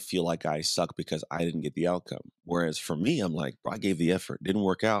 I feel like I suck because I didn't get the outcome. Whereas for me, I'm like, bro, I gave the effort, didn't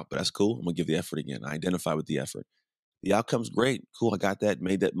work out, but that's cool. I'm gonna give the effort again. I identify with the effort. The outcome's great, cool. I got that,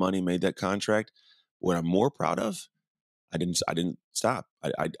 made that money, made that contract. What I'm more proud of, I didn't stop.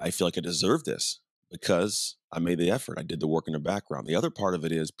 I feel like I deserve this because I made the effort. I did the work in the background. The other part of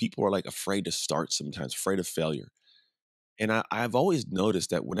it is people are like afraid to start sometimes, afraid of failure. And I've always noticed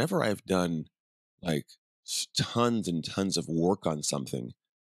that whenever I've done like tons and tons of work on something,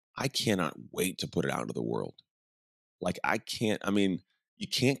 I cannot wait to put it out into the world. Like I mean, you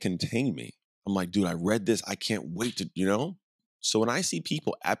can't contain me. I'm like, dude, I read this. I can't wait to. So when I see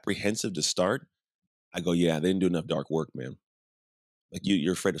people apprehensive to start, I go, yeah, they didn't do enough dark work, man. Like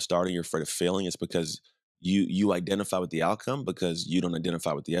you're afraid of starting, you're afraid of failing. It's because you identify with the outcome because you don't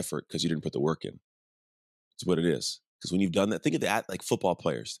identify with the effort because you didn't put the work in. It's what it is. Because when you've done that, think of that like football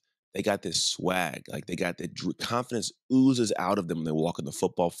players. They got this swag, like they got that confidence oozes out of them when they walk on the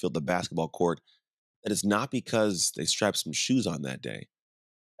football field, the basketball court. That is not because they strapped some shoes on that day.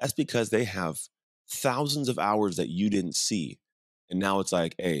 That's because they have thousands of hours that you didn't see. And now it's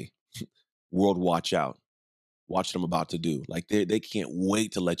like, hey, world, watch out. Watch what I'm about to do. Like they can't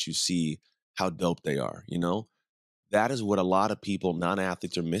wait to let you see how dope they are. That is what a lot of people,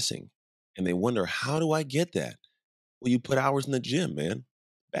 non-athletes, are missing. And they wonder, how do I get that? Well, you put hours in the gym, man.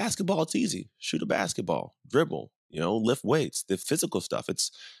 Basketball, it's easy. Shoot a basketball, dribble, lift weights, the physical stuff.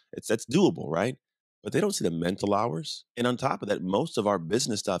 It's that's doable, right? But they don't see the mental hours. And on top of that, most of our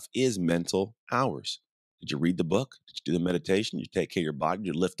business stuff is mental hours. Did you read the book? Did you do the meditation? Did you take care of your body?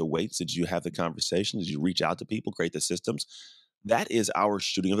 Did you lift the weights? Did you have the conversations? Did you reach out to people, create the systems? That is our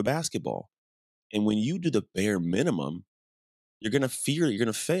shooting of a basketball. And when you do the bare minimum, you're going to fear that you're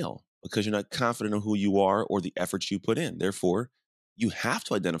going to fail because you're not confident in who you are or the efforts you put in. Therefore, you have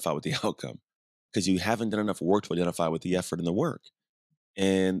to identify with the outcome because you haven't done enough work to identify with the effort and the work.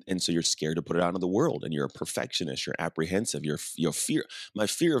 And so you're scared to put it out into the world, and you're a perfectionist, you're apprehensive, your fear, my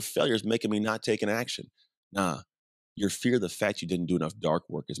fear of failure is making me not take an action. Nah, your fear of the fact you didn't do enough dark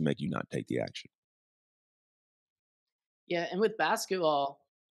work is making you not take the action. Yeah, and with basketball,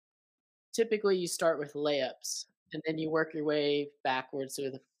 typically you start with layups and then you work your way backwards to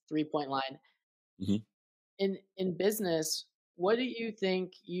the 3-point line. Mhm. In business, what do you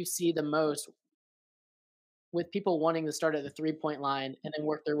think you see the most with people wanting to start at the 3-point line and then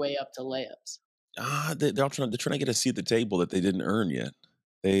work their way up to layups? They're trying to get a seat at the table that they didn't earn yet.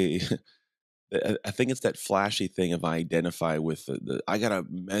 They I think it's that flashy thing of I identify with the I gotta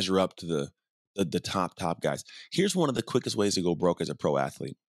measure up to the top guys. Here's one of the quickest ways to go broke as a pro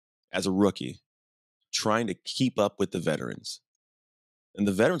athlete, as a rookie, trying to keep up with the veterans. And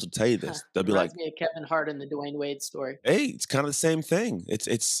the veterans will tell you this. They'll be like, Reminds me of Kevin Hart and the Dwayne Wade story. "Hey, it's kind of the same thing.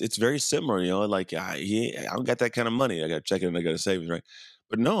 It's very similar, you know. Like I don't got that kind of money. I got to check it and I got to save it, right?"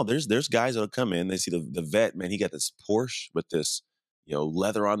 But no, there's guys that'll come in. They see the vet man. He got this Porsche with this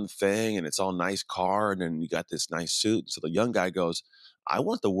leather on the thing, and it's all nice car, and then you got this nice suit. So the young guy goes, "I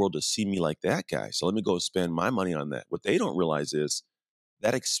want the world to see me like that guy. So let me go spend my money on that." What they don't realize is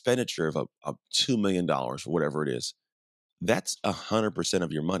that expenditure of $2 million or whatever it is. That's 100%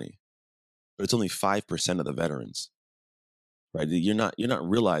 of your money, but it's only 5% of the veterans, right? You're not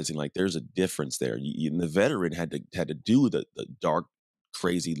realizing like there's a difference there. And the veteran had to do the dark,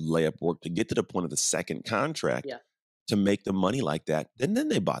 crazy layup work to get to the point of the second contract Yeah. to make the money like that. Then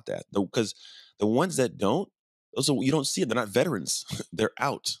they bought that because the ones that don't, those you don't see it. They're not veterans. They're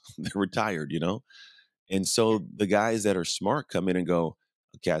out. They're retired. And Yeah. so the guys that are smart come in and go,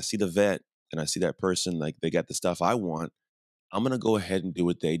 okay, I see the vet and I see that person like they got the stuff I want. I'm going to go ahead and do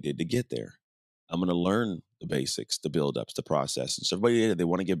what they did to get there. I'm going to learn the basics, the buildups, the process. And so everybody, they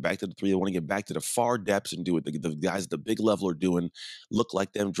want to get back to the three. They want to get back to the far depths and do what the guys at the big level are doing, look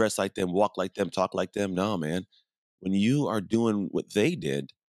like them, dress like them, walk like them, talk like them. No, man. When you are doing what they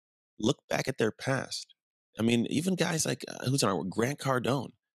did, look back at their past. I mean, even guys like, who's on our Grant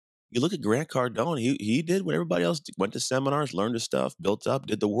Cardone. You look at Grant Cardone, he did what everybody else did, went to seminars, learned his stuff, built up,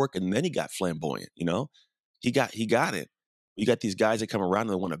 did the work, and then he got flamboyant. He got it. You got these guys that come around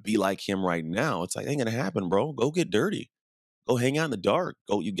and they want to be like him right now. It's like, ain't gonna happen, bro. Go get dirty. Go hang out in the dark.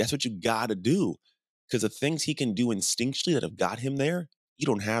 You guess what you gotta do. Because the things he can do instinctually that have got him there, you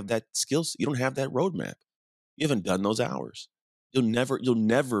don't have that skills, you don't have that roadmap. You haven't done those hours. You'll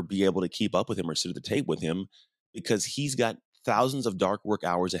never be able to keep up with him or sit at the table with him because he's got thousands of dark work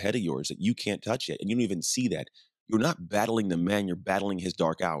hours ahead of yours that you can't touch yet. And you don't even see that. You're not battling the man, you're battling his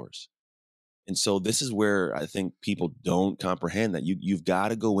dark hours. And so this is where I think people don't comprehend that you've got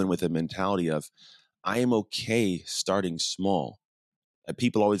to go in with a mentality of I am okay starting small.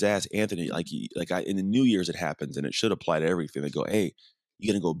 People always ask Anthony, in the New Year's it happens, and it should apply to everything. They go, "Hey,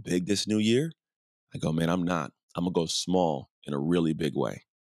 you gonna go big this new year?" I go, "Man, I'm not. I'm gonna go small in a really big way.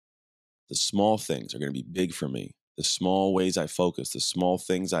 The small things are gonna be big for me. The small ways I focus, the small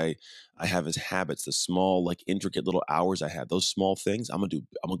things I have as habits, the small like intricate little hours I have. Those small things, I'm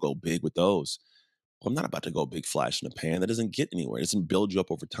gonna go big with those. Well, I'm not about to go big flash in the pan. That doesn't get anywhere. It doesn't build you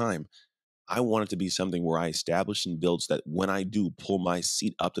up over time. I want it to be something where I establish and build so that when I do pull my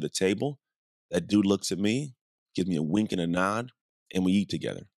seat up to the table, that dude looks at me, gives me a wink and a nod, and we eat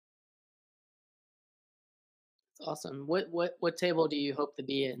together." It's awesome. What table do you hope to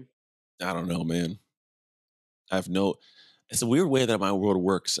be in? I don't know, man. I have no It's a weird way that my world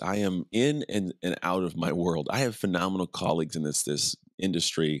works. I am in and out of my world. I have phenomenal colleagues in this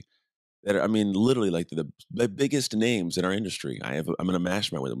industry that are, I mean, literally like the biggest names in our industry. I'm in a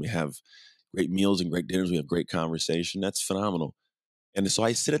mastermind with them. We have great meals and great dinners. We have great conversation. That's phenomenal. And so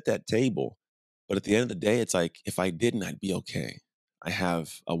I sit at that table, but at the end of the day, it's like if I didn't, I'd be okay. I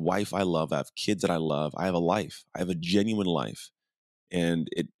have a wife I love. I have kids that I love. I have a life. I have a genuine life, and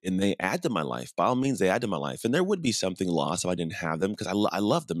they add to my life. By all means, they add to my life. And there would be something lost if I didn't have them because I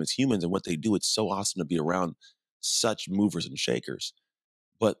love them as humans and what they do. It's so awesome to be around such movers and shakers.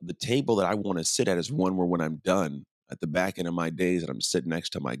 But the table that I want to sit at is one where when I'm done at the back end of my days and I'm sitting next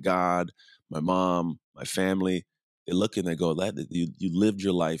to my God, my mom, my family, they look and they go, you lived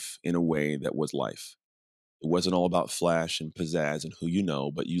your life in a way that was life. It wasn't all about flash and pizzazz and who you know,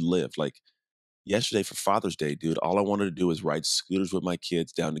 but you lived. Like yesterday for Father's Day, dude, all I wanted to do was ride scooters with my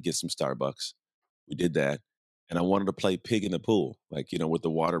kids down to get some Starbucks. We did that. And I wanted to play pig in the pool, like, with the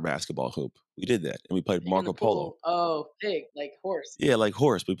water basketball hoop. We did that. And we played Pig in the Marco Polo. pool. Oh, pig, like horse. Yeah, like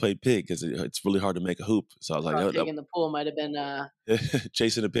horse. We played pig because it's really hard to make a hoop. So I was I like, thought oh, pig in the pool might have been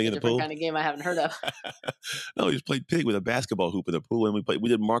chasing a pig a in the different pool. kind of game I haven't heard of. No, we just played pig with a basketball hoop in the pool, and we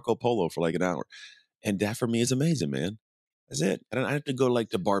did Marco Polo for like an hour, and that for me is amazing, man. That's it. I don't have to go like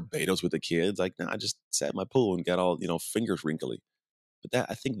to Barbados with the kids. Like, no, I just sat in my pool and got all, fingers wrinkly. But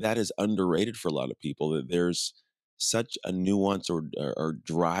I think that is underrated for a lot of people, that there's such a nuance or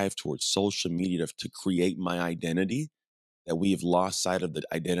drive towards social media to create my identity, that we have lost sight of the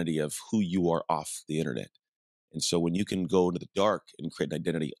identity of who you are off the internet. And so when you can go into the dark and create an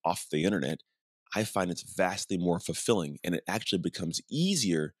identity off the internet, I find it's vastly more fulfilling, and it actually becomes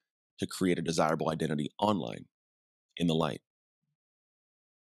easier to create a desirable identity online in the light.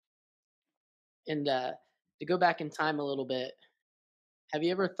 And to go back in time a little bit, have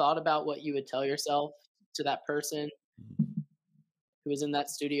you ever thought about what you would tell yourself to that person who was in that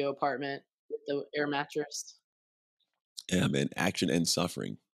studio apartment with the air mattress? Yeah, man, action and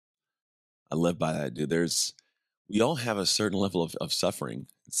suffering. I live by that, dude. We all have a certain level of suffering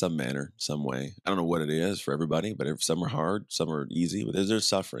in some manner, some way. I don't know what it is for everybody, but some are hard, some are easy, but there's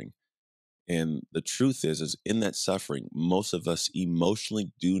suffering. And the truth is in that suffering, most of us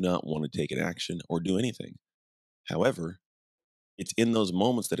emotionally do not want to take an action or do anything. However, it's in those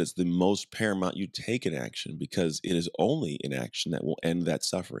moments that it's the most paramount you take an action, because it is only an action that will end that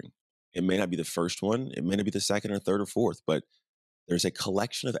suffering. It may not be the first one, it may not be the second or third or fourth, but there's a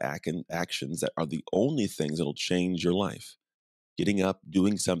collection of actions that are the only things that'll change your life. Getting up,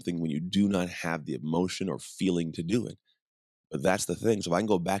 doing something when you do not have the emotion or feeling to do it. But that's the thing. So if I can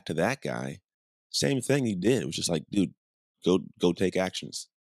go back to that guy, same thing he did. It was just like, dude, go take actions.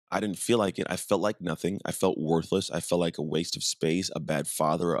 I didn't feel like it. I felt like nothing. I felt worthless. I felt like a waste of space, a bad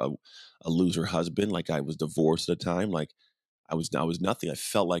father, a loser husband. Like I was divorced at the time. Like I was nothing. I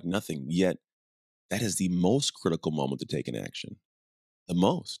felt like nothing. Yet that is the most critical moment to take an action. The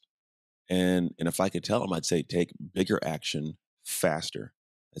most. And if I could tell him, I'd say take bigger action faster.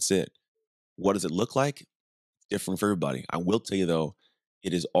 That's it. What does it look like? Different for everybody. I will tell you though,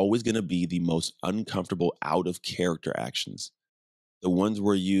 it is always going to be the most uncomfortable, out of character actions. The ones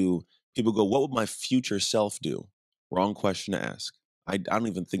where people go, what would my future self do? Wrong question to ask. I don't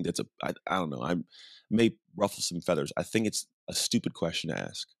even think I don't know. I may ruffle some feathers. I think it's a stupid question to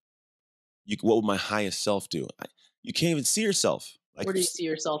ask. What would my highest self do? You can't even see yourself. Like, Where do you see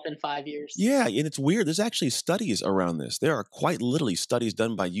yourself in 5 years? yeah, and it's weird. There's actually studies around this. There are quite literally studies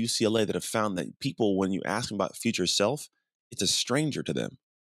done by UCLA that have found that people, when you ask them about future self, it's a stranger to them.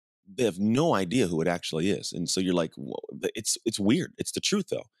 They have no idea who it actually is. And so you're like, whoa, it's weird. It's the truth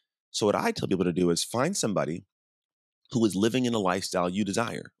though. So what I tell people to do is find somebody who is living in a lifestyle you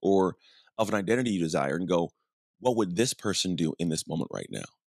desire, or of an identity you desire, and go, what would this person do in this moment right now?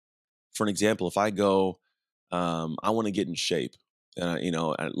 For an example, if I go, I want to get in shape.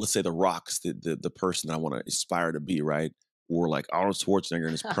 Let's say The Rock's the person I want to aspire to be, right? Or like Arnold Schwarzenegger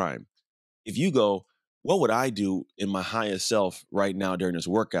in his prime. If you go, what would I do in my highest self right now during this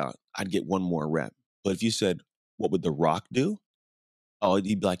workout? I'd get one more rep. But if you said, what would The Rock do? Oh,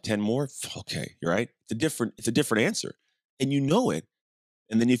 he'd be like 10 more. Okay, you're right. It's a different answer, and you know it.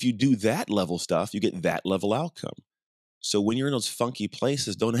 And then if you do that level stuff, you get that level outcome. So when you're in those funky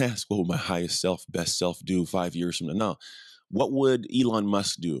places, don't ask, what would my highest self, best self do 5 years from now? No. What would Elon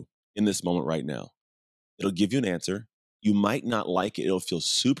Musk do in this moment right now? It'll give you an answer. You might not like it. It'll feel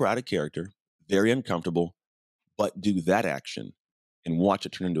super out of character, very uncomfortable, but do that action and watch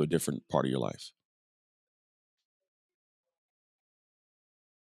it turn into a different part of your life.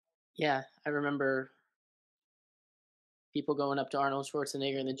 Yeah, I remember people going up to Arnold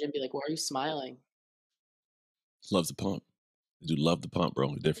Schwarzenegger in the gym, be like, "Why are you smiling?" Loves the pump. Dude, love the pump, bro.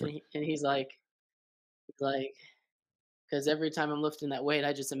 And Different. he's like, because every time I'm lifting that weight,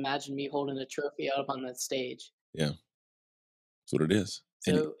 I just imagine me holding a trophy up on that stage. Yeah, that's what it is.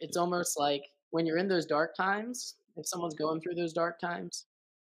 And So it's almost like when you're in those dark times, if someone's going through those dark times,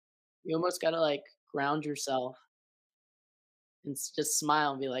 you almost gotta like ground yourself and just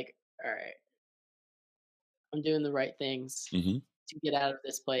smile and be like, "All right, I'm doing the right things mhm, to get out of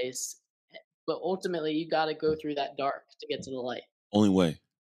this place." But ultimately, you got to go through that dark to get to the light. only way.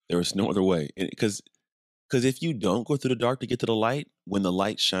 There is no other way. Because if you don't go through the dark to get to the light, when the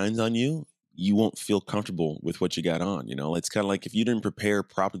light shines on you, you won't feel comfortable with what you got on. It's kind of like if you didn't prepare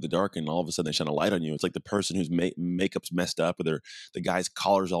properly the dark, and all of a sudden they shine a light on you. It's like the person whose makeup's messed up, or the guy's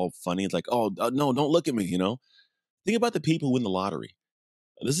collar's all funny. It's like, oh no, don't look at me. Think about the people who win the lottery.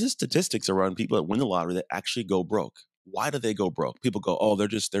 This is statistics around people that win the lottery that actually go broke. Why do they go broke? People go, oh,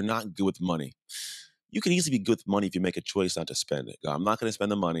 they're not good with money. You can easily be good with money if you make a choice not to spend it. Go, I'm not going to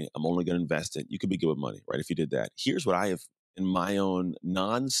spend the money. I'm only going to invest it. You could be good with money, right? If you did that. Here's what I have, in my own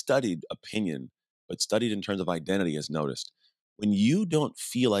non-studied opinion, but studied in terms of identity, has noticed. When you don't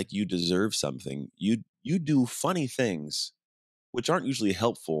feel like you deserve something, you do funny things, which aren't usually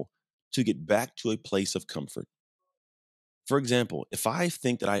helpful, to get back to a place of comfort. for example, if I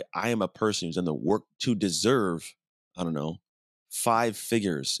think that I am a person who's done the work to deserve, I don't know, 5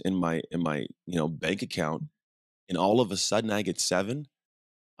 figures in my bank account, and all of a sudden I get 7,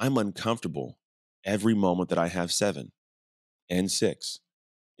 I'm uncomfortable every moment that I have 7 and 6.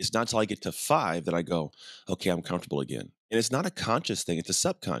 It's not till I get to 5 that I go, okay, I'm comfortable again. And it's not a conscious thing, it's a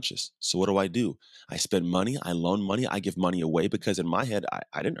subconscious. So what do? I spend money, I loan money, I give money away because in my head,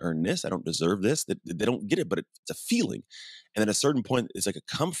 I didn't earn this, I don't deserve this. They don't get it, but it's a feeling. And at a certain point, it's like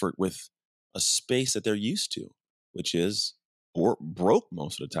a comfort with a space that they're used to, which is or broke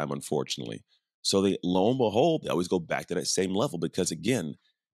most of the time, unfortunately. So they, lo and behold, they always go back to that same level because again,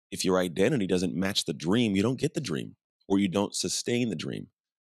 if your identity doesn't match the dream, you don't get the dream or you don't sustain the dream.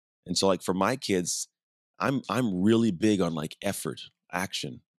 And so like for my kids, I'm really big on like effort,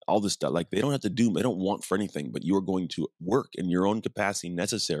 action, all this stuff. Like they don't want for anything, but you're going to work in your own capacity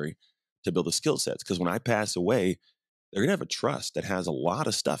necessary to build the skill sets. Because when I pass away, they're gonna have a trust that has a lot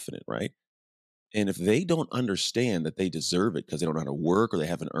of stuff in it, right? And if they don't understand that they deserve it because they don't know how to work or they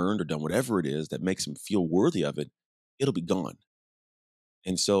haven't earned or done whatever it is that makes them feel worthy of it, it'll be gone.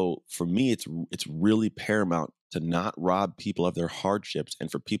 And so for me, it's really paramount to not rob people of their hardships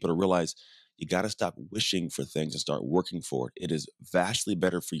and for people to realize you got to stop wishing for things and start working for it. It is vastly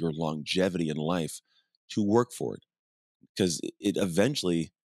better for your longevity in life to work for it because it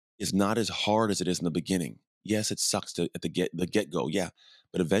eventually is not as hard as it is in the beginning. Yes, it sucks at the get go, yeah,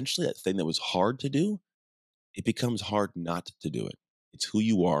 but eventually that thing that was hard to do, it becomes hard not to do it. It's who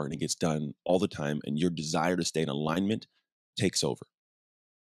you are, and it gets done all the time, and your desire to stay in alignment takes over.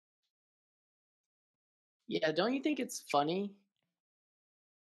 Yeah, don't you think it's funny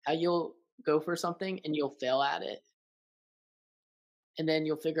how you'll go for something and you'll fail at it, and then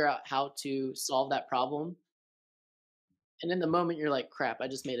you'll figure out how to solve that problem, and in the moment you're like, "Crap, I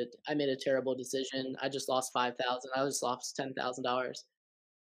made a terrible decision. I just lost 5,000. I just lost $10,000."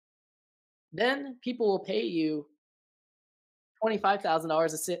 Then people will pay you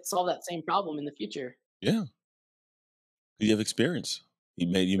 $25,000 to solve that same problem in the future. Yeah, you have experience. You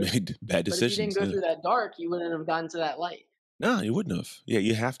But made bad but if you didn't decisions. go Yeah. through that dark, you wouldn't have gotten to that light. No, you wouldn't have. Yeah,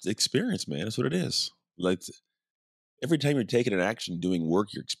 you have to experience, man. That's what it is. Like every time you're taking an action, doing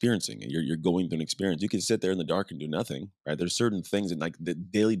work, you're experiencing it. You're going through an experience. You can sit there in the dark and do nothing, right? There's certain things in like the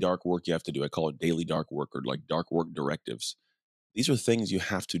daily dark work you have to do. I call it daily dark work or like dark work directives. These are things you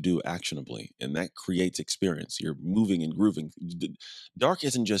have to do actionably, and that creates experience. You're moving and grooving. Dark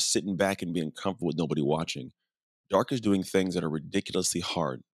isn't just sitting back and being comfortable with nobody watching. Dark is doing things that are ridiculously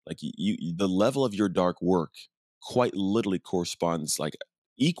hard. Like the level of your dark work quite literally corresponds like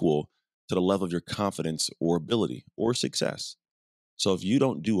equal to the level of your confidence or ability or success. So if you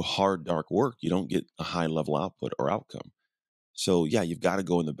don't do hard dark work, you don't get a high level output or outcome. So yeah, you've got to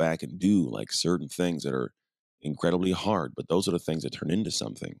go in the back and do like certain things that are incredibly hard, but those are the things that turn into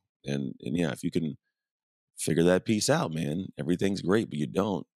something. And yeah, if you can figure that piece out, man, everything's great, but you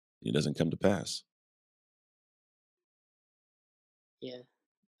don't, it doesn't come to pass. Yeah,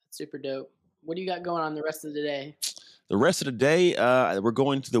 that's super dope. What do you got going on the rest of the day? The rest of the day, we're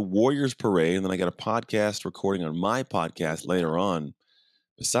going to the Warriors parade, and then I got a podcast recording on my podcast later on.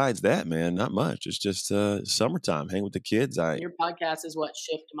 Besides that, man, not much. It's just summertime. Hang with the kids. Your podcast is what,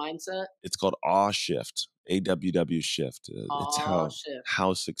 Shift Mindset? It's called Aw Shift, AWW Shift. It's Oh, shift.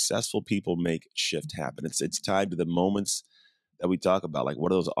 how successful people make shift happen. It's tied to the moments that we talk about. Like,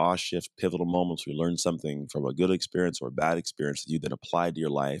 what are those Aw Shift pivotal moments where you learn something from a good experience or a bad experience that you then applied to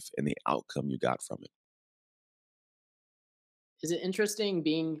your life and the outcome you got from it. Is it interesting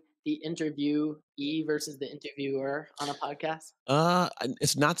being the interviewee versus the interviewer on a podcast?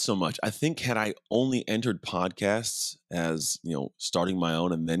 It's not so much. I think had I only entered podcasts as, starting my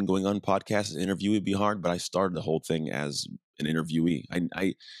own and then going on podcasts as an interview would be hard, but I started the whole thing as an interviewee.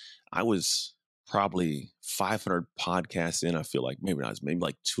 I was probably 500 podcasts in, I feel like, maybe not, maybe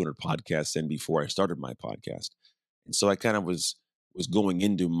like 200 podcasts in before I started my podcast. And so I kind of was going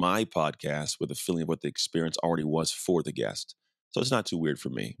into my podcast with a feeling of what the experience already was for the guest. So it's not too weird for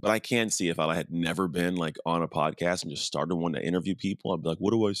me. But I can see if I had never been like on a podcast and just started one to interview people, I'd be like,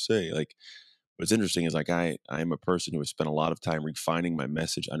 what do I say? Like, what's interesting is like I'm a person who has spent a lot of time refining my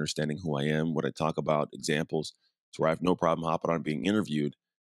message, understanding who I am, what I talk about, examples, to where I have no problem hopping on being interviewed.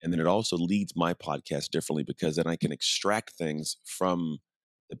 And then it also leads my podcast differently because then I can extract things from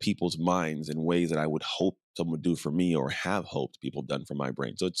the people's minds in ways that I would hope someone would do for me or have hoped people have done for my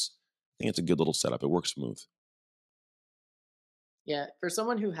brain. So I think it's a good little setup. It works smooth. Yeah, for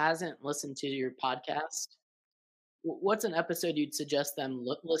someone who hasn't listened to your podcast, what's an episode you'd suggest them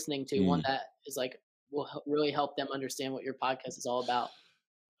listening to? One Mm. that is like will really help them understand what your podcast is all about.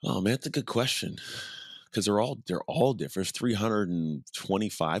 Oh man, that's a good question. because they're all different. There's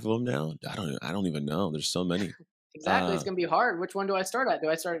 325 of them now. I don't even know. There's so many. Exactly. It's Uh, going to be hard. Which one do I start at? Do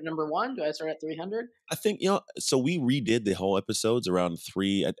I start at number one? Do I start at 300? I think, so we redid the whole episodes around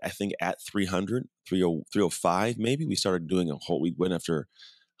I think at 300, 305, maybe. We started doing we went after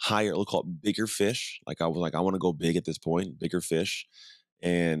higher, we'll call it bigger fish. Like I was like, I want to go big at this point, bigger fish,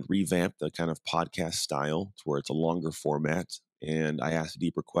 and revamp the kind of podcast style to where it's a longer format. And I ask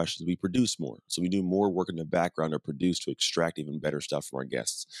deeper questions. We produce more. So we do more work in the background to produce to extract even better stuff from our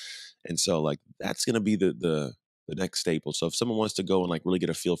guests. And so like that's gonna be the next staple. So if someone wants to go and like really get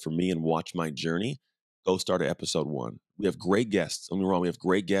a feel for me and watch my journey, go start at episode 1. We have great guests. Don't get me wrong, we have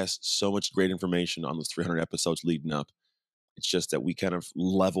great guests, so much great information on those 300 episodes leading up. It's just that we kind of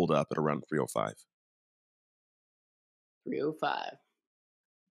leveled up at around 305. 305.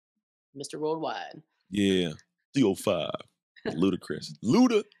 Mr. Worldwide. Yeah, 305. Ludicrous.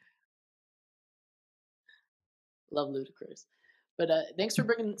 Luda. Love Ludacris. But thanks for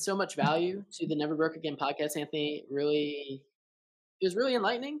bringing so much value to the Never Broke Again podcast, Anthony. Really, it was really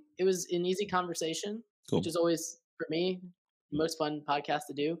enlightening. It was an easy conversation, Cool. which is always, for me, the most fun podcast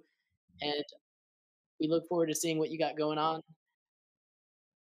to do. And we look forward to seeing what you got going on.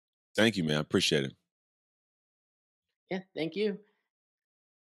 Thank you, man. I appreciate it. Yeah, thank you.